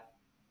about that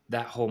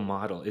whole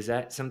model? Is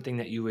that something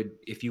that you would,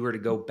 if you were to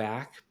go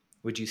back,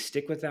 would you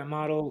stick with that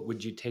model?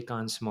 Would you take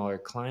on smaller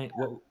client?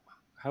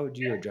 How would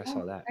you address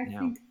all that I now?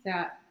 think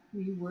that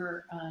we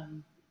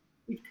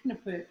kind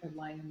of put a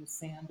line in the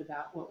sand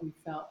about what we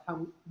felt,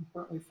 how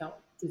important we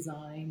felt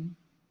design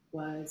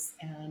was,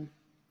 and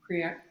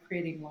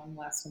creating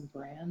long-lasting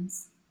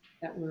brands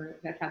that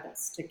had that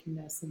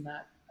stickiness and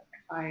that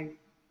high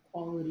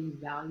quality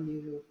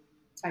value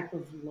type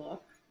of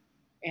look.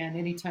 And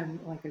anytime,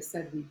 like I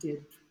said, we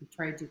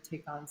tried to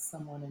take on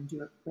someone and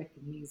do it quick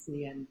and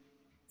easy and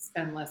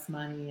spend less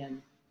money,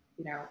 and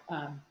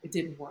it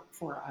didn't work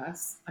for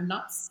us. I'm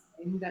not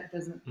saying that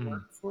doesn't Mm,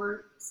 work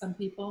for some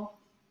people.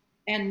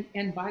 And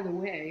by the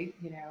way,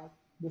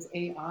 with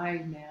AI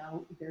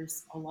now,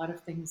 there's a lot of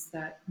things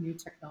that new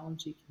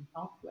technology can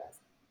help with,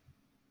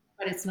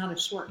 but it's not a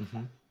shortcut.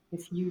 mm-hmm,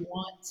 If you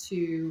want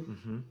to,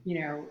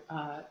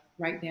 mm-hmm,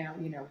 right now,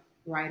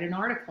 write an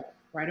article,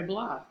 write a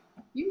blog,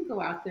 you can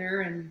go out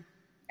there and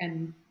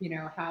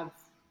have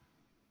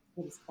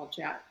what is called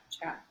chat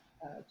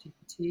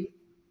GPT.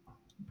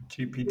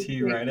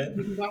 GPT, write it.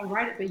 You can go out and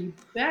write it, but you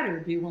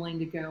better be willing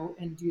to go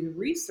and do the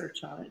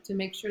research on it to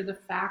make sure the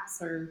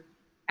facts are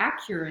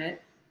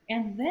accurate.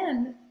 And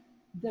then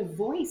the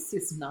voice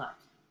is not,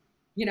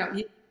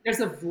 there's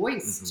a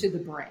voice mm-hmm, to the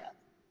brand.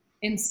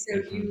 And so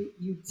mm-hmm,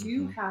 you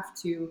do mm-hmm, have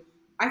to,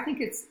 I think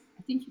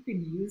you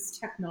can use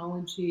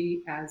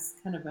technology as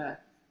kind of a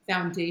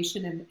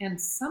foundation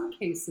and some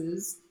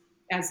cases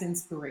as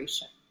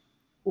inspiration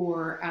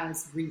or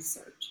as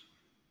research.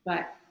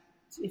 But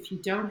if you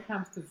don't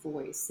have the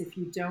voice, if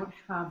you don't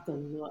have the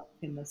look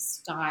and the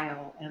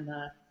style and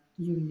the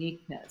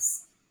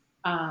uniqueness,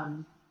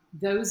 um,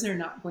 those are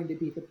not going to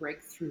be the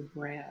breakthrough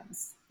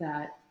brands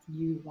that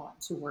you want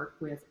to work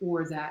with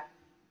or that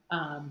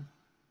um,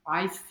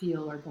 I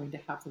feel are going to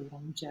have the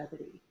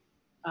longevity.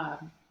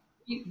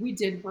 We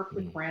did work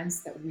with mm,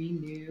 brands that we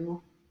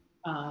knew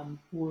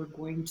were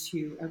going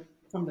to,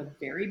 from the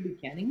very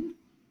beginning,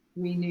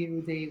 we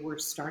knew they were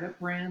startup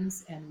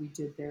brands and we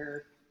did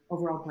their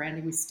overall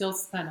branding. We still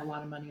spent a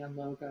lot of money on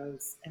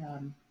logos.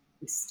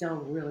 We still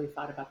really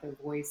thought about their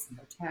voice and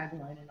their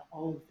tagline and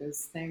all of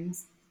those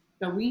things.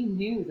 But we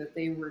knew that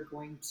they were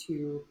going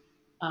to,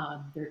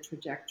 their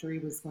trajectory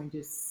was going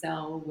to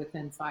sell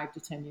within 5 to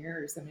 10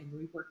 years. I mean,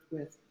 we worked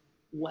with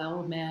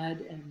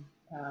WellMed and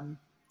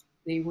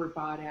they were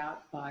bought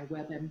out by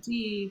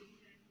WebMD,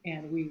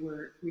 and we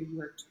worked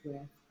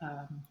with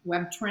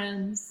Web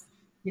Trends,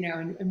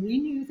 and we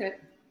knew that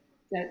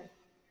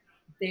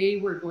they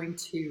were going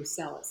to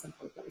sell at some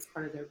point. That was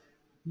part of their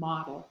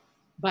model,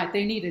 but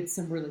they needed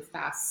some really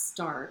fast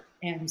start,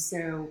 and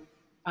so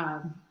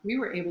we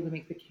were able to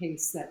make the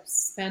case that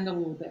spend a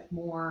little bit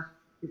more.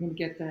 You're going to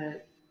get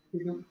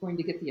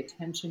the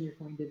attention. You're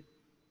going to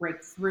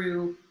break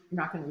through.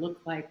 You're not going to look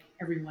like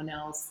everyone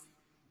else.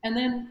 And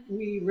then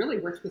we really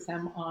worked with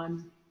them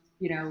on,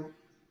 you know,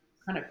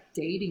 kind of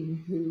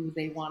dating who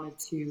they wanted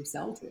to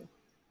sell to,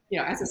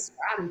 as a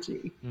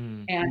strategy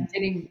mm, and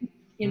getting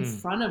in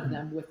mm. front of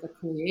them with the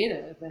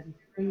creative and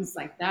things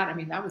like that. I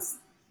mean, that was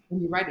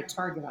when you write a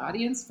target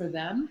audience for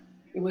them,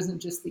 it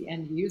wasn't just the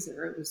end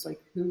user, it was like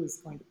who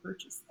was going to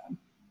purchase them,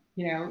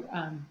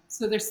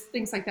 so there's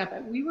things like that.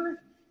 But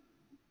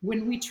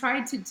when we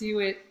tried to do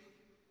it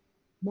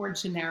more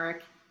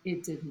generic,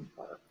 it didn't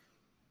work.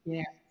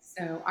 Yeah.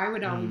 So I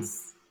would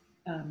always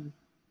um,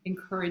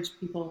 encourage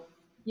people.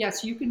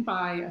 Yes, you can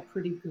buy a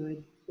pretty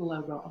good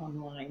logo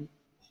online,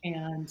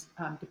 and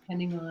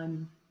depending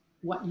on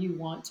what you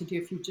want to do,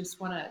 if you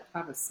just want to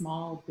have a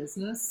small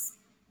business,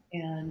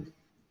 and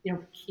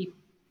keep,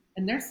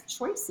 and there's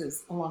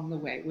choices along the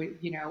way,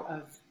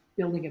 of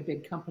building a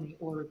big company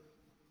or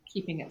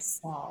keeping it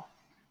small.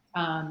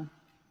 Um,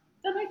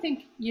 then I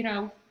think,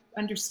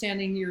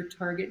 understanding your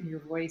target and your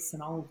voice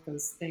and all of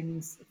those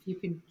things, if you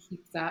can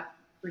keep that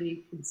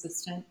pretty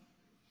consistent,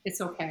 it's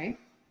okay.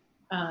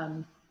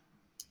 Um,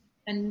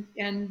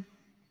 and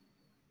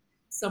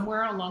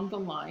somewhere along the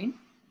line,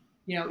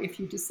 if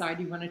you decide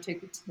you want to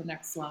take it to the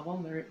next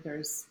level,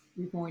 there's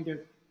you're going to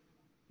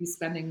be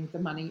spending the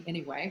money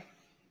anyway.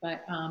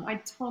 But I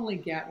totally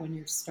get when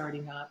you're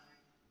starting up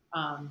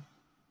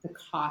the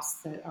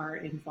costs that are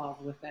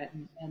involved with it,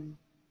 and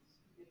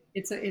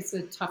it's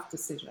a tough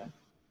decision.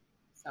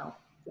 So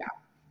yeah.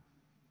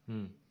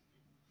 Hmm.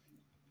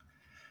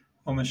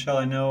 Well, Michelle,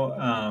 I know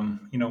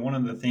one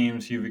of the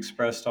themes you've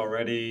expressed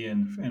already,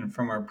 and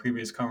from our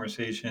previous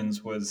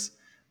conversations, was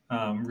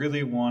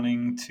really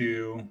wanting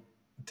to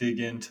dig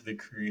into the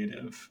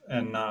creative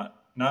and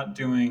not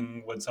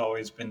doing what's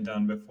always been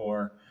done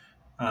before.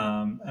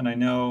 And I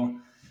know,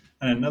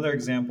 and another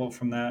example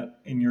from that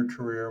in your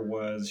career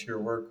was your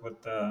work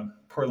with the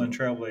Portland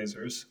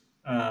Trailblazers.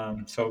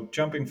 So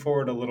jumping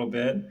forward a little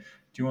bit,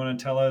 do you want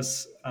to tell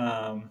us,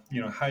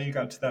 how you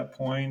got to that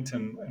point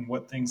and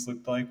what things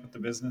looked like with the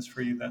business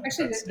for you at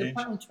Actually, that the stage?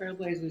 Portland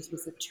Trailblazers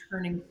was a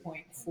turning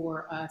point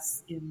for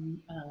us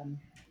in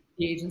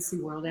the agency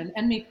world,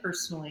 and me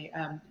personally.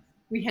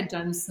 We had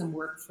done some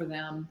work for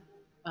them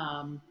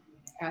um,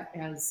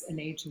 as an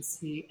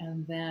agency,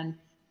 and then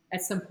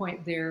at some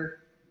point, their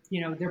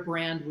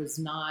brand was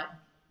not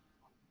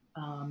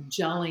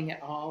gelling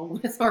at all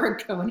with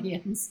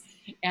Oregonians,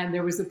 and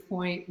there was a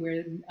point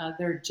where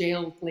their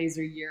jail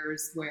blazer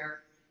years where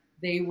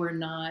they were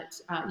not.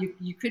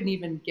 You couldn't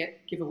even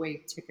give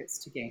away tickets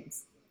to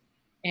games.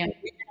 And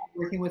we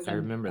were working with I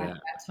them remember at that.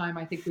 that time.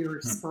 I think we were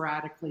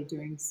sporadically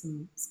doing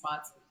some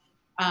spots.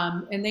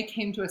 And they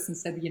came to us and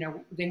said,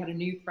 they had a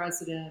new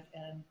president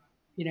and,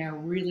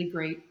 really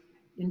great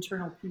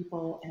internal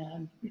people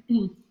and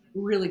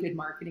really good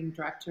marketing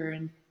director.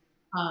 And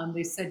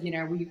they said, we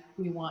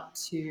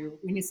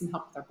need some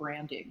help with our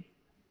branding.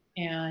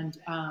 And,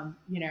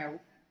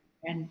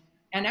 and,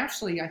 and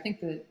actually, I think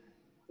the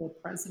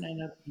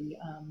president of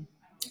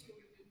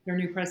their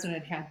new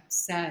president had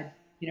said,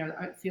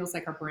 it feels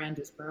like our brand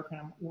is broken.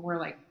 And we're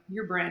like,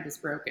 your brand is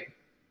broken.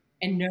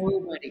 And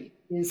nobody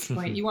is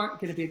going, you aren't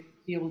going to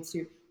be able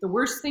to. The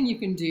worst thing you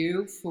can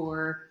do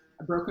for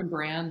a broken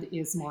brand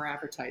is more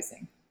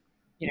advertising.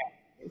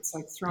 It's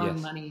like throwing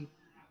Yes. money,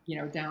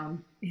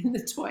 down in the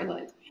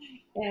toilet.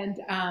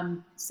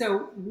 And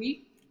so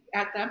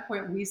at that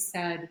point, we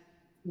said,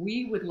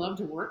 we would love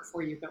to work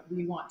for you, but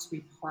we want to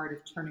be part of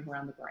turning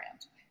around the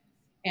brand.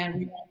 And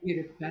we want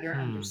you to better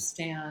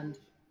understand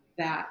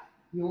that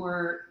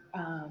your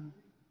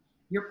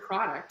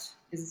product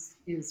is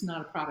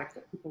not a product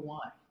that people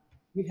want.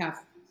 You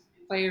have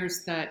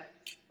players that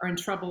are in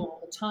trouble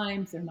all the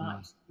time. They're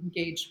not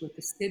engaged with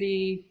the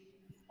city,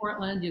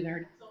 Portland.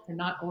 They're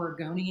not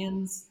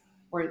Oregonians,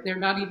 or they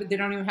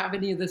don't even have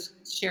any of the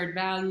shared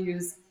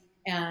values.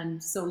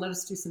 And so let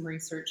us do some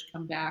research,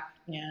 come back,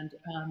 and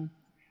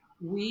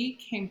we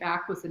came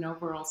back with an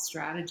overall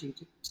strategy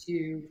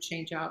to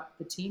change out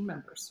the team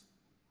members,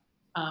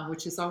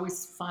 which is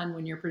always fun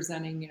when you're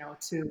presenting,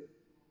 to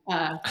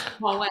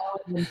Paul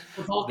Allen and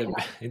Vulcan.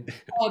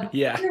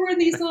 Yeah. There were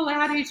these little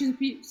ad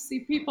agency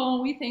people,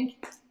 and we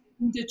think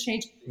to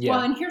change. Well,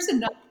 Yeah. and here's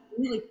another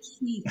really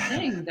key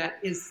thing that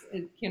is,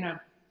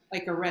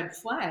 like a red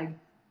flag.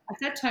 At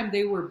that time,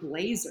 they were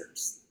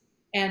Blazers,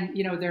 and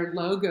their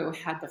logo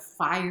had the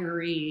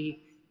fiery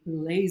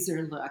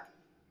laser look.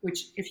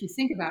 Which, if you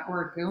think about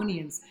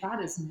Oregonians, that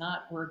is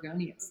not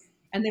Oregonians.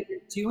 And they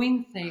were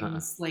doing Huh.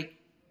 things like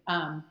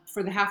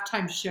for the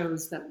halftime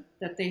shows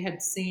that they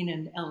had seen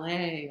in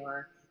LA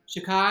or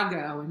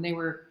Chicago, and they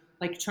were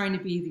like trying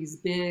to be these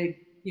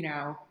big,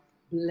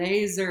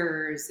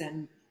 blazers,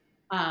 and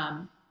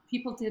um,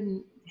 people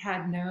didn't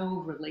had no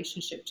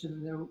relationship to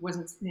them. There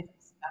wasn't anything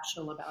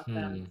special about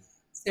them. Hmm.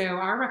 So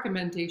our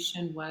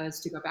recommendation was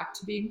to go back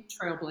to being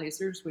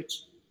trailblazers,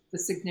 which the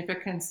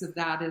significance of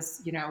that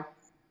is,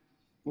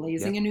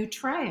 blazing a Yep. new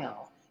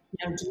trail,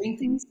 doing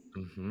things.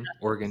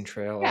 Oregon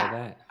Trail, all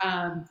Yeah.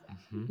 that.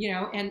 Hmm.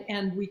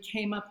 And we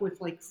came up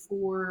with like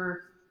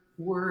 4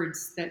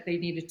 words that they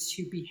needed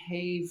to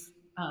behave.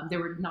 They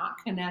were not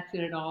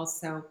connected at all.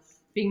 So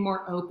being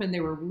more open,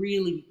 they were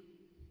really,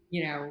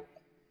 you know,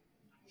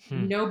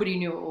 Hmm. nobody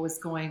knew what was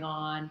going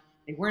on.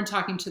 They weren't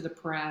talking to the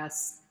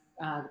press.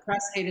 The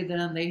press hated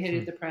them. They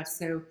hated the press.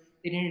 So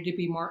they needed to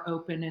be more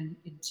open. And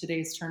in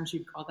today's terms,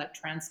 you'd call that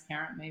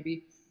transparent,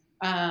 maybe.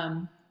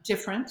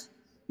 Different,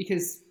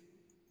 because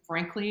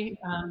frankly,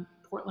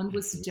 Portland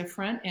was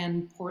different,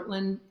 and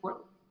Portland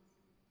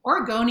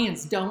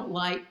Oregonians don't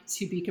like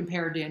to be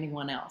compared to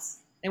anyone else.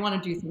 They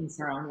want to do things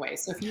their own way.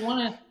 So if you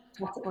want to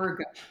talk to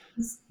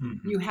Oregonians, Mhm.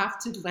 you have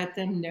to let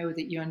them know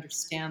that you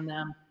understand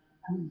them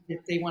and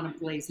that they want to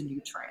blaze a new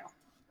trail.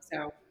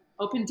 So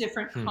open,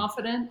 different, Hmm.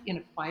 confident in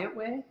a quiet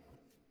way,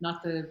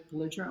 not the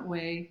belligerent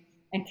way,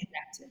 and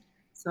connected.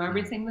 So Hmm.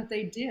 everything that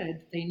they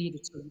did, they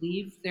needed to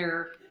leave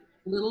their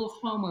little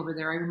home over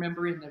there. I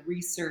remember in the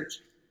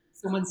research,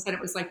 someone said it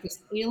was like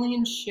this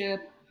alien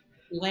ship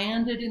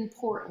landed in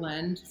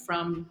Portland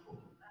from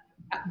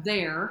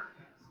there,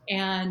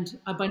 and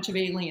a bunch of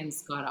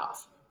aliens got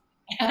off.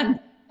 And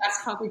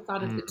that's how they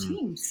thought of the Hmm.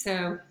 team.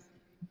 So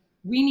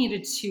we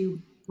needed to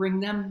bring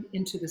them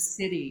into the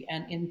city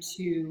and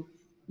into,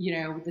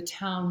 the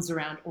towns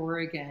around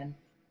Oregon,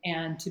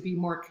 and to be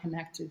more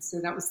connected. So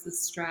that was the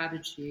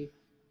strategy.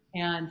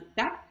 And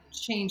that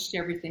changed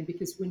everything,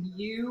 because when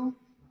you're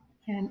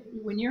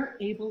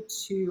able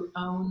to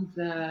own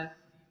the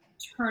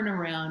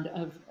turnaround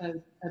of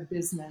a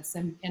business,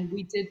 and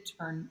we did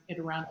turn it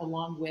around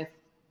along with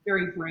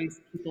very brave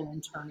people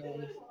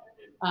internally,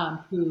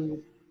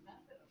 who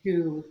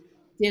who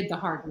did the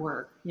hard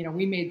work.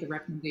 We made the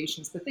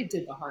recommendations, but they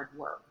did the hard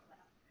work.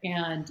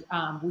 And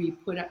we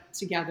put up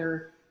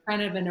together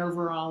kind of an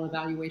overall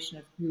evaluation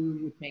of who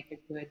would make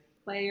a good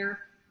player,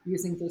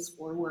 using those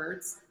 4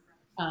 words.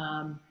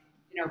 Um,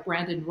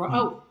 Brandon,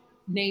 Hmm.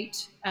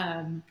 Nate,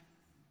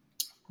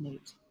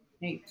 Nate,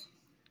 Nate,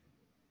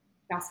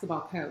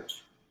 basketball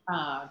coach.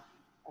 I'll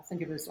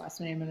think of his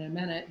last name in a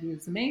minute. He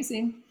was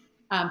amazing.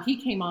 He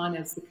came on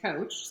as the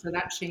coach, so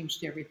that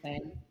changed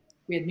everything.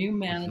 We had new Hmm.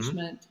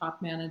 management,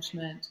 top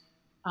management,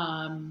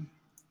 um,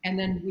 and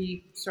then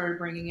we started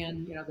bringing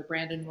in, the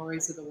Brandon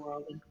Roys of the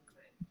world, and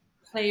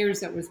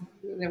players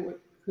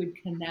could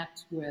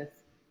connect with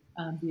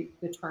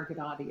the target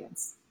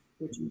audience,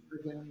 which was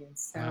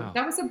Brazilians. So Wow.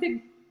 that was a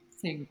big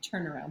thing,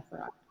 turnaround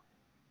for us.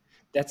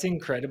 That's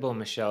incredible,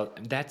 Michelle.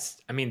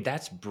 That's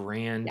Yeah,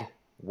 brand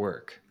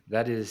work.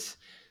 That is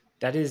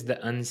the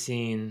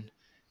unseen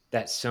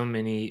that so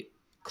many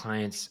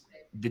clients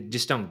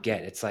just don't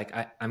get. It's like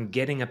I'm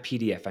getting a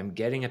PDF, I'm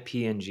getting a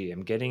PNG,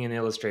 I'm getting an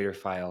Illustrator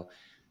file.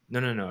 No,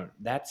 no, no.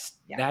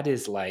 yeah.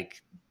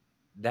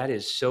 That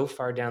is so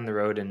far down the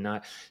road and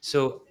not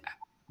so.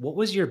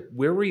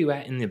 Where were you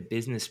at in the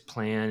business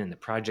plan and the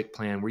project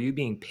plan? Were you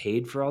being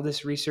paid for all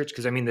this research?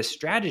 Because the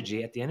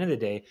strategy at the end of the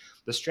day,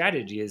 the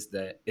strategy is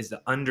the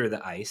under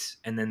the ice,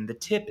 and then the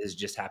tip is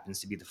just happens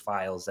to be the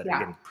files that are Yeah.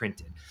 getting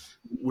printed.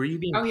 Were you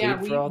being Oh yeah,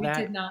 paid for all we did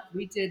that? not.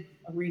 We did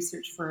a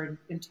research for an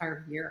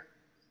entire year,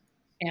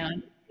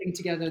 and putting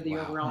together the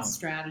Wow. overall Wow.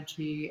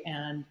 strategy.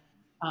 And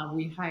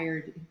we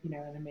hired,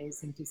 an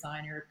amazing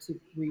designer to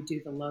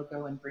redo the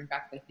logo and bring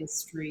back the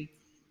history.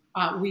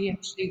 We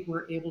actually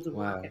were able to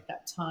work Wow. at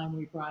that time.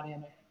 We brought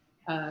in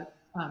a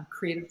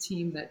creative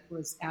team that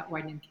was at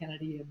White and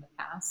Kennedy in the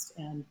past,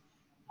 and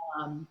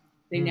um,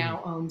 they Mm.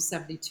 now own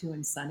 72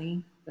 and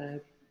Sunny,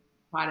 the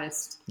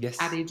hottest ad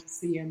Yes.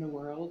 agency in the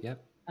world.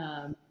 Yep.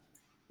 Um,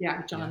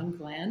 yeah, John Yeah. and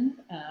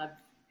Glenn.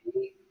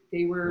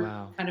 They were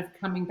Wow. kind of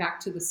coming back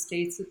to the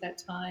States at that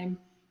time,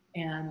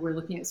 and were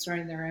looking at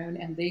starting their own.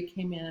 And they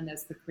came in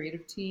as the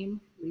creative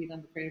team, lead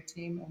on the creative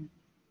team. And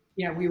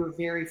yeah, we were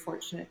very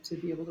fortunate to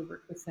be able to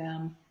work with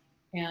them.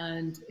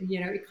 And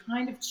it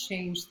kind of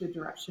changed the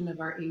direction of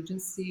our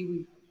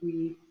agency.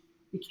 We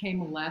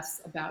became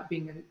less about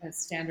being a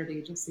standard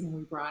agency, and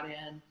we brought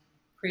in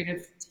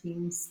creative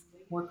teams,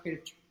 more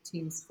creative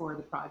teams for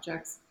the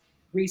projects,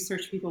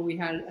 research people. We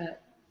had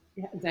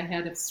the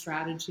head of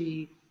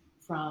strategy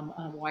from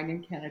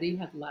Wyden Kennedy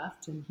had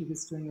left, and he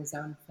was doing his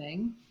own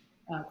thing,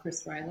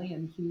 Chris Riley,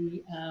 and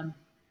he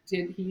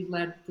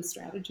led the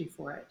strategy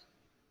for it.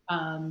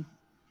 Um,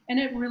 and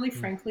it really, Mm.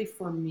 frankly,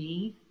 for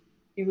me,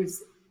 it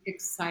was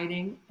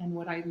exciting. And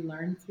what I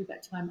learned through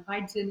that time,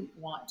 I didn't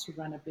want to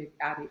run a big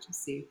ad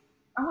agency.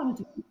 I wanted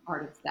to be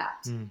part of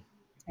that Mm.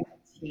 type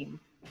of team,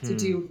 to Hmm.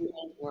 do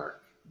real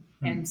work.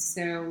 Hmm. And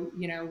so,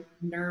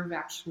 Nerve,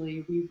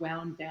 actually, we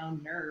wound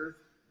down Nerve,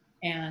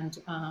 and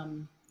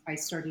I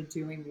started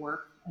doing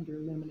work under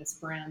Luminous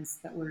Brands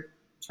that were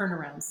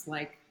turnarounds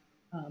like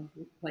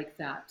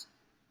that.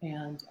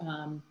 And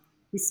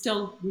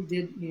we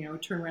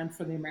did, turn around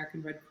for the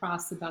American Red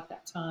Cross about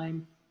that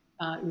time.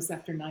 It was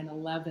after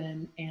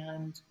 9/11,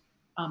 and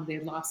they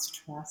lost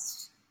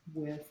trust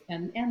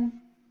and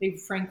they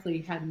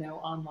frankly had no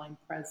online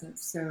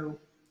presence. So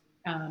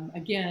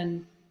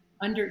again,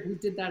 we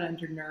did that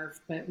under Nerve,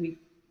 but we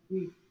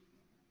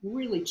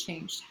really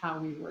changed how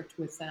we worked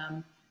with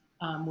them,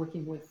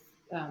 working with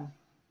um,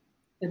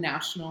 the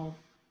national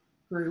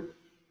group,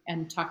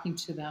 and talking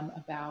to them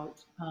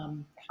about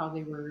how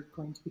they were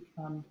going to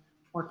become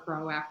more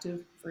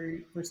proactive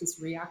versus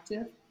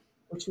reactive,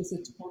 which was a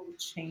total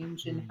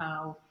change in Mm.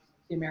 how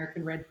the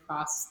American Red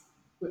Cross,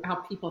 how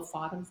people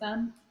thought of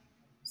them.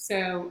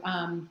 So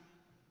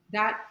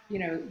that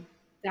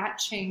that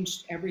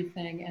changed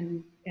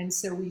everything, and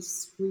so we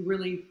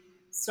really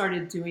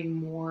started doing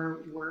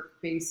more work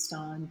based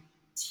on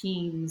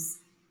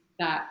teams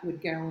that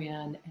would go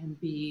in and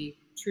be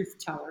truth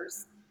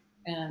tellers,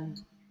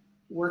 and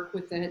work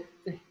with the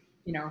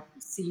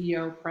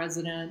CEO,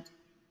 president,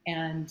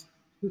 and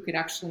who could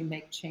actually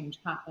make change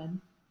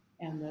happen,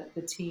 and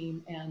the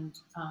team. And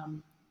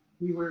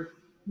we were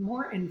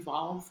more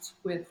involved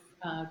with,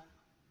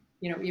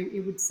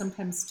 it would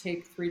sometimes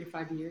take 3 to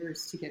 5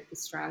 years to get the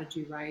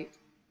strategy right.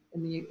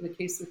 In the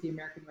case with the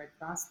American Red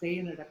Cross, they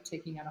ended up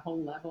taking on a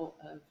whole level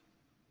of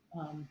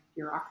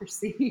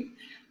bureaucracy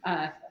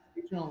at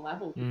the regional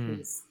level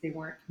because they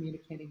weren't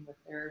communicating with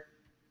their,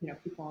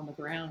 people on the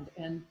ground.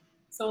 And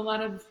so a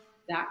lot of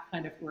that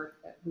kind of work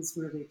that was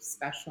really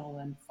special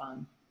and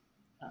fun.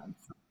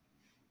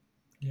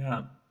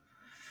 Yeah.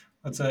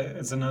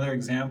 It's another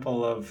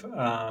example of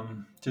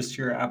just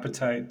your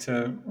appetite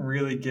to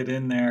really get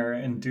in there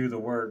and do the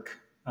work,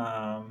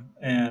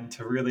 and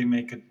to really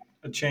make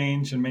a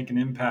change and make an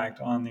impact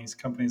on these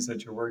companies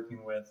that you're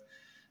working with.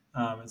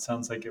 It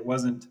sounds like it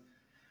wasn't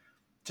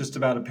just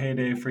about a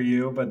payday for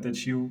you, but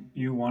that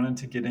you wanted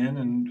to get in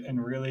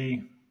and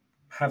really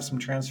have some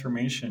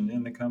transformation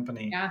in the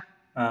company, Yeah.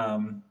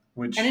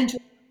 which And enjoy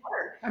the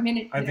work. I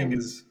mean, I think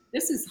is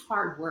this is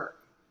hard work,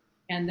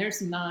 and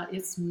it's not,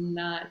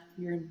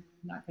 you're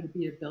not going to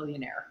be a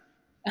billionaire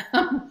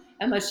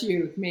unless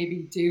you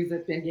maybe do the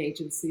big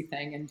agency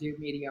thing and do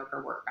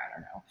mediocre work. I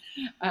don't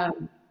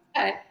know.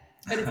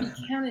 But if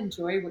you can't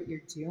enjoy what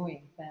you're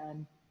doing,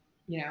 then,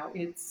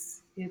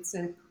 it's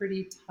a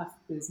pretty tough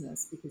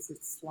business because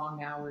it's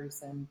long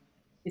hours and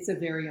it's a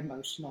very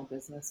emotional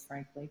business,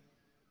 frankly,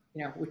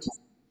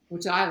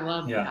 which I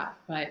love yeah. that,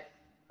 but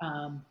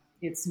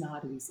it's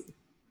not easy.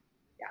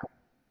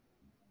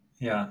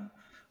 Yeah.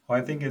 Well,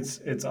 I think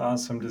it's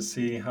awesome to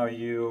see how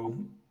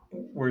you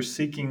were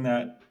seeking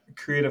that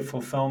creative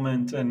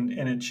fulfillment, and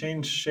it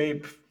changed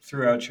shape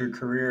throughout your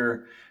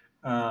career.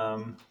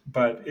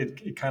 But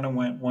it kind of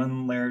went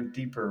one layer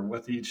deeper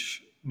with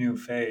each new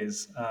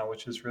phase,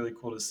 which is really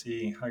cool to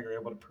see how you're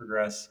able to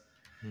progress.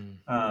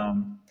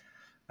 Um,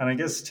 and I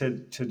guess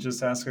to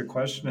just ask a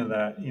question of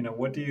that,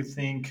 what do you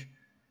think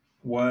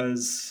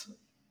was,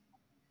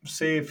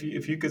 say, if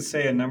you could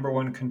say a number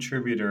one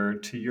contributor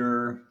to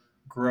your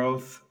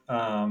growth,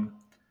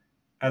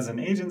 as an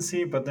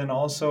agency, but then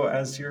also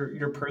as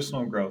your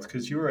personal growth,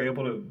 because you were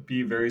able to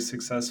be very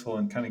successful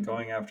in kind of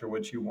going after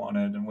what you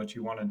wanted and what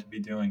you wanted to be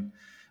doing.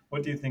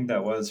 What do you think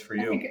that was for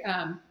I you? think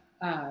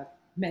uh,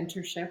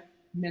 mentorship,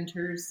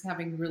 mentors,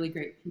 having really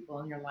great people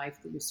in your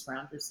life that you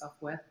surround yourself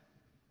with.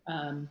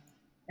 Um,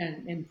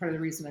 and part of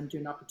the reason I'm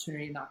doing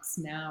Opportunity Knocks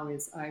now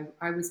is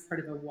I was part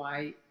of a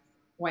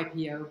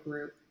YPO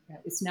group.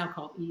 It's now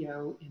called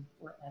EO in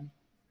Portland,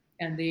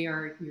 and they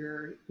are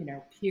your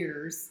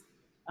peers.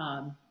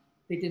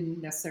 They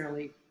didn't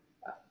necessarily,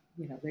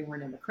 they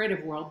weren't in the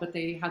creative world, but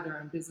they had their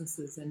own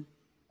businesses, and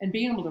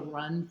being able to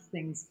run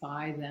things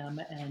by them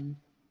and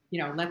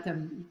let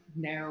them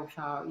know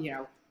how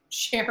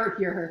share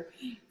your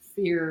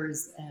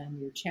fears and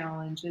your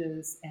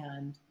challenges.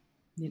 And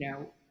yeah,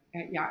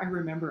 I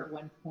remember at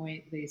one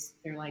point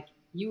they're like,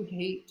 you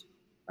hate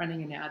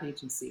running an ad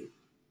agency,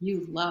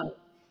 you love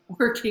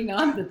working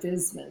on the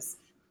business,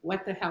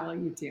 what the hell are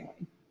you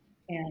doing?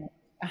 And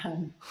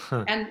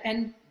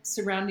and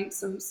surrounding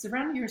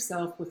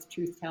yourself with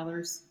truth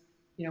tellers,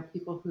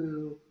 people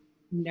who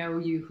know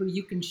you, who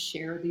you can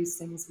share these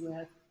things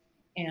with,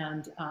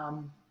 and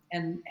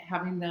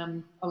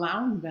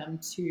allowing them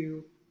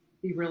to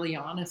be really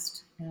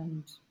honest,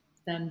 and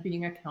then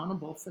being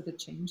accountable for the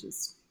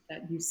changes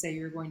that you say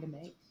you're going to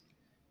make,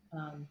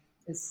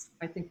 is,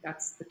 I think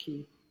that's the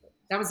key.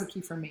 That was the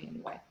key for me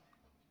anyway.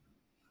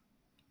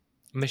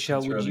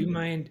 Michele, That's would really you good.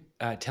 mind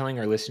telling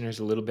our listeners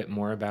a little bit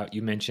more about,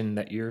 you mentioned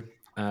that you're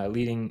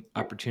leading Sure.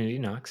 Opportunity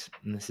Knocks,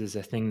 and this is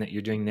a thing that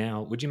you're doing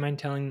now. Would you mind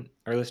telling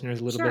our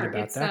listeners a little bit Sure.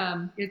 about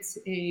that? It's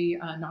a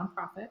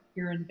nonprofit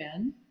here in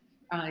Bend.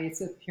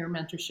 It's a peer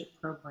mentorship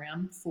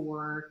program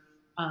for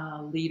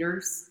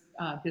leaders,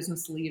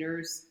 business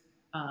leaders,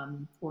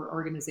 or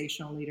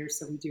organizational leaders.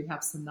 So we do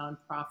have some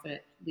nonprofit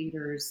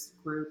leaders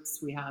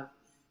groups. We have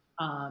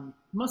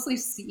mostly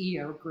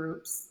CEO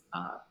groups,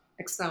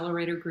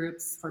 accelerator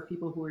groups for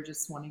people who are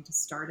just wanting to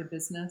start a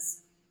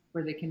business,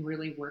 where they can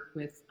really work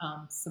with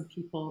some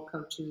people,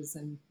 coaches,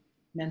 and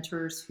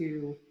mentors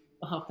who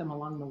will help them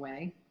along the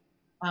way.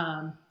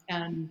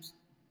 And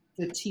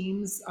the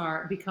teams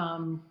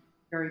become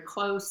very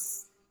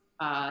close.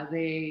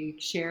 They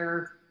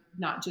share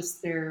not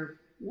just their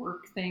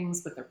work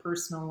things, but their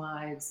personal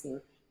lives,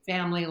 their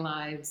family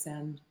lives,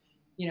 and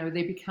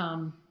they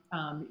become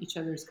each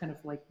other's kind of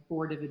like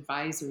board of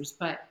advisors.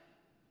 But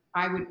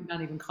I would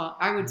not even call.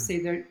 I would say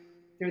they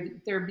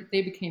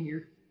become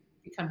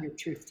your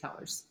truth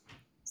tellers.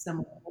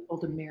 Someone who will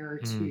hold a mirror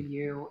to Mm,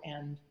 you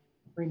and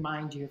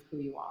remind you of who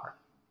you are.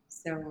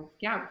 So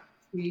yeah,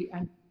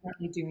 I'm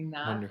currently doing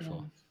that wonderful.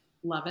 and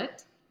love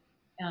it,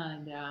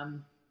 and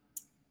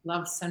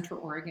love Central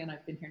Oregon.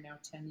 I've been here now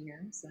 10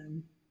 years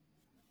and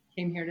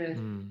came here to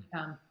Mm,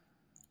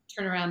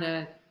 turn around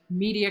a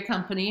media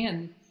company,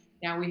 and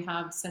now we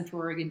have Central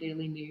Oregon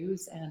Daily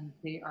News, and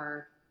they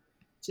are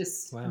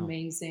just wow.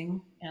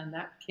 amazing. And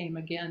that came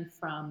again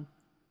from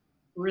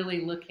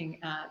really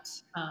looking at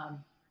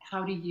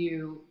how do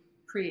you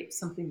create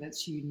something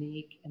that's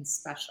unique and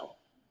special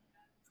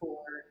for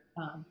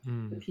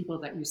the people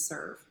that you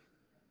serve?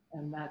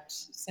 And that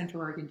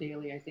Central Oregon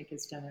Daily, I think,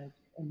 has done an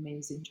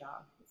amazing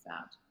job with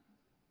that.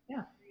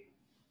 Yeah.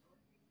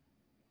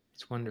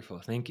 It's wonderful.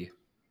 Thank you.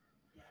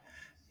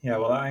 Yeah,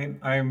 well,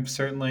 I'm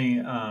certainly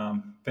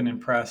been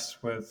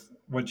impressed with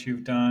what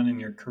you've done in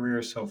your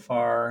career so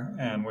far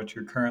and what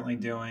you're currently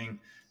doing.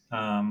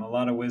 A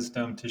lot of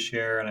wisdom to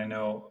share, and I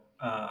know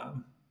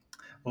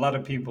a lot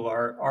of people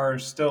are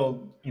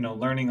still,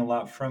 learning a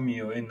lot from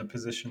you in the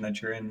position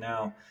that you're in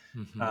now.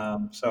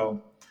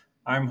 So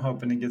I'm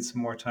hoping to get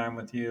some more time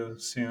with you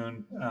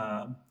soon.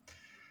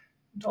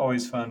 It's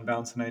always fun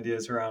bouncing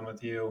ideas around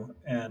with you,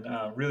 and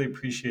really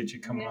appreciate you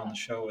coming on the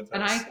show with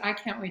and us. I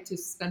can't wait to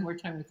spend more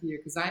time with you,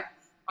 because I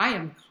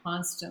am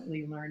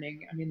constantly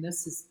learning. I mean,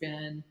 this has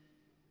been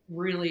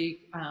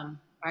really,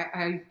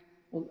 I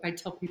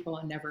tell people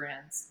it never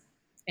ends.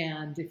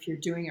 And if you're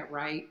doing it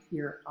right,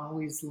 you're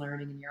always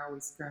learning and you're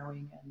always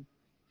growing.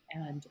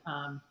 And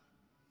I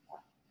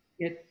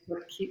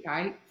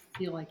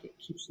feel like it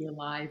keeps you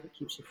alive, it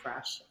keeps you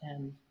fresh.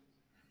 And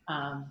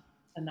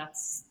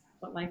that's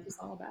what life is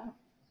all about.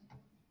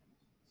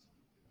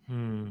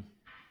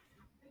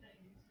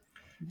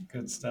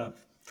 Good stuff.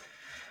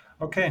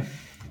 Okay.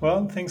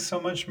 Well, thanks so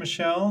much,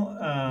 Michele.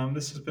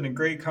 This has been a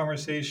great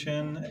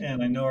conversation,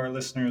 and I know our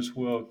listeners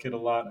will get a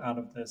lot out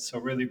of this. So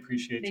really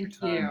appreciate your time.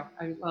 Thank you.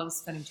 I love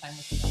spending time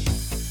with you.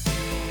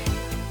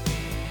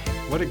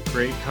 What a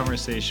great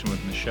conversation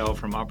with Michele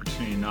from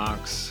Opportunity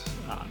Knocks,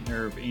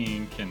 Nerve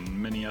Inc., and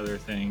many other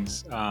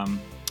things.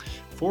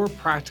 4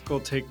 practical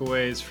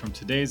takeaways from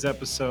today's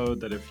episode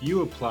that, if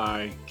you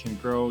apply, can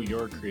grow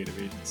your creative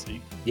agency.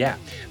 Yeah.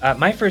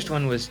 My first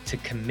one was to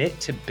commit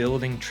to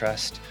building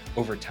trust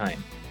over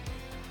time.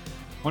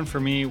 One for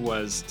me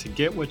was to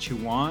get what you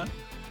want.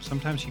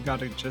 Sometimes you got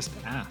to just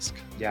ask.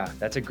 Yeah,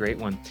 that's a great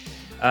one.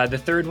 The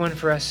third one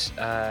for us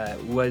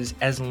was,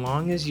 as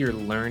long as you're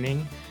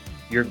learning,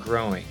 you're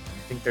growing.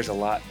 I think there's a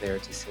lot there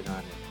to sit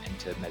on and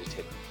to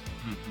meditate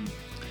on. Mm-hmm.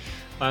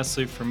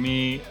 Lastly, for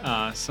me,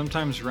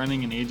 sometimes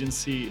running an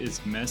agency is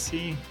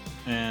messy,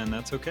 and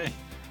that's okay.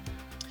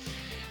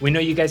 We know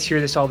you guys hear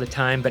this all the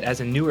time, but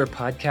as a newer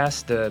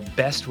podcast, the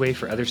best way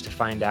for others to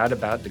find out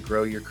about the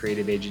Grow Your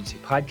Creative Agency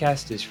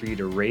podcast is for you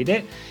to rate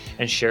it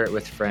and share it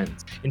with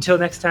friends. Until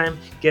next time,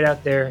 get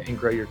out there and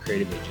grow your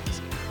creative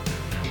agency.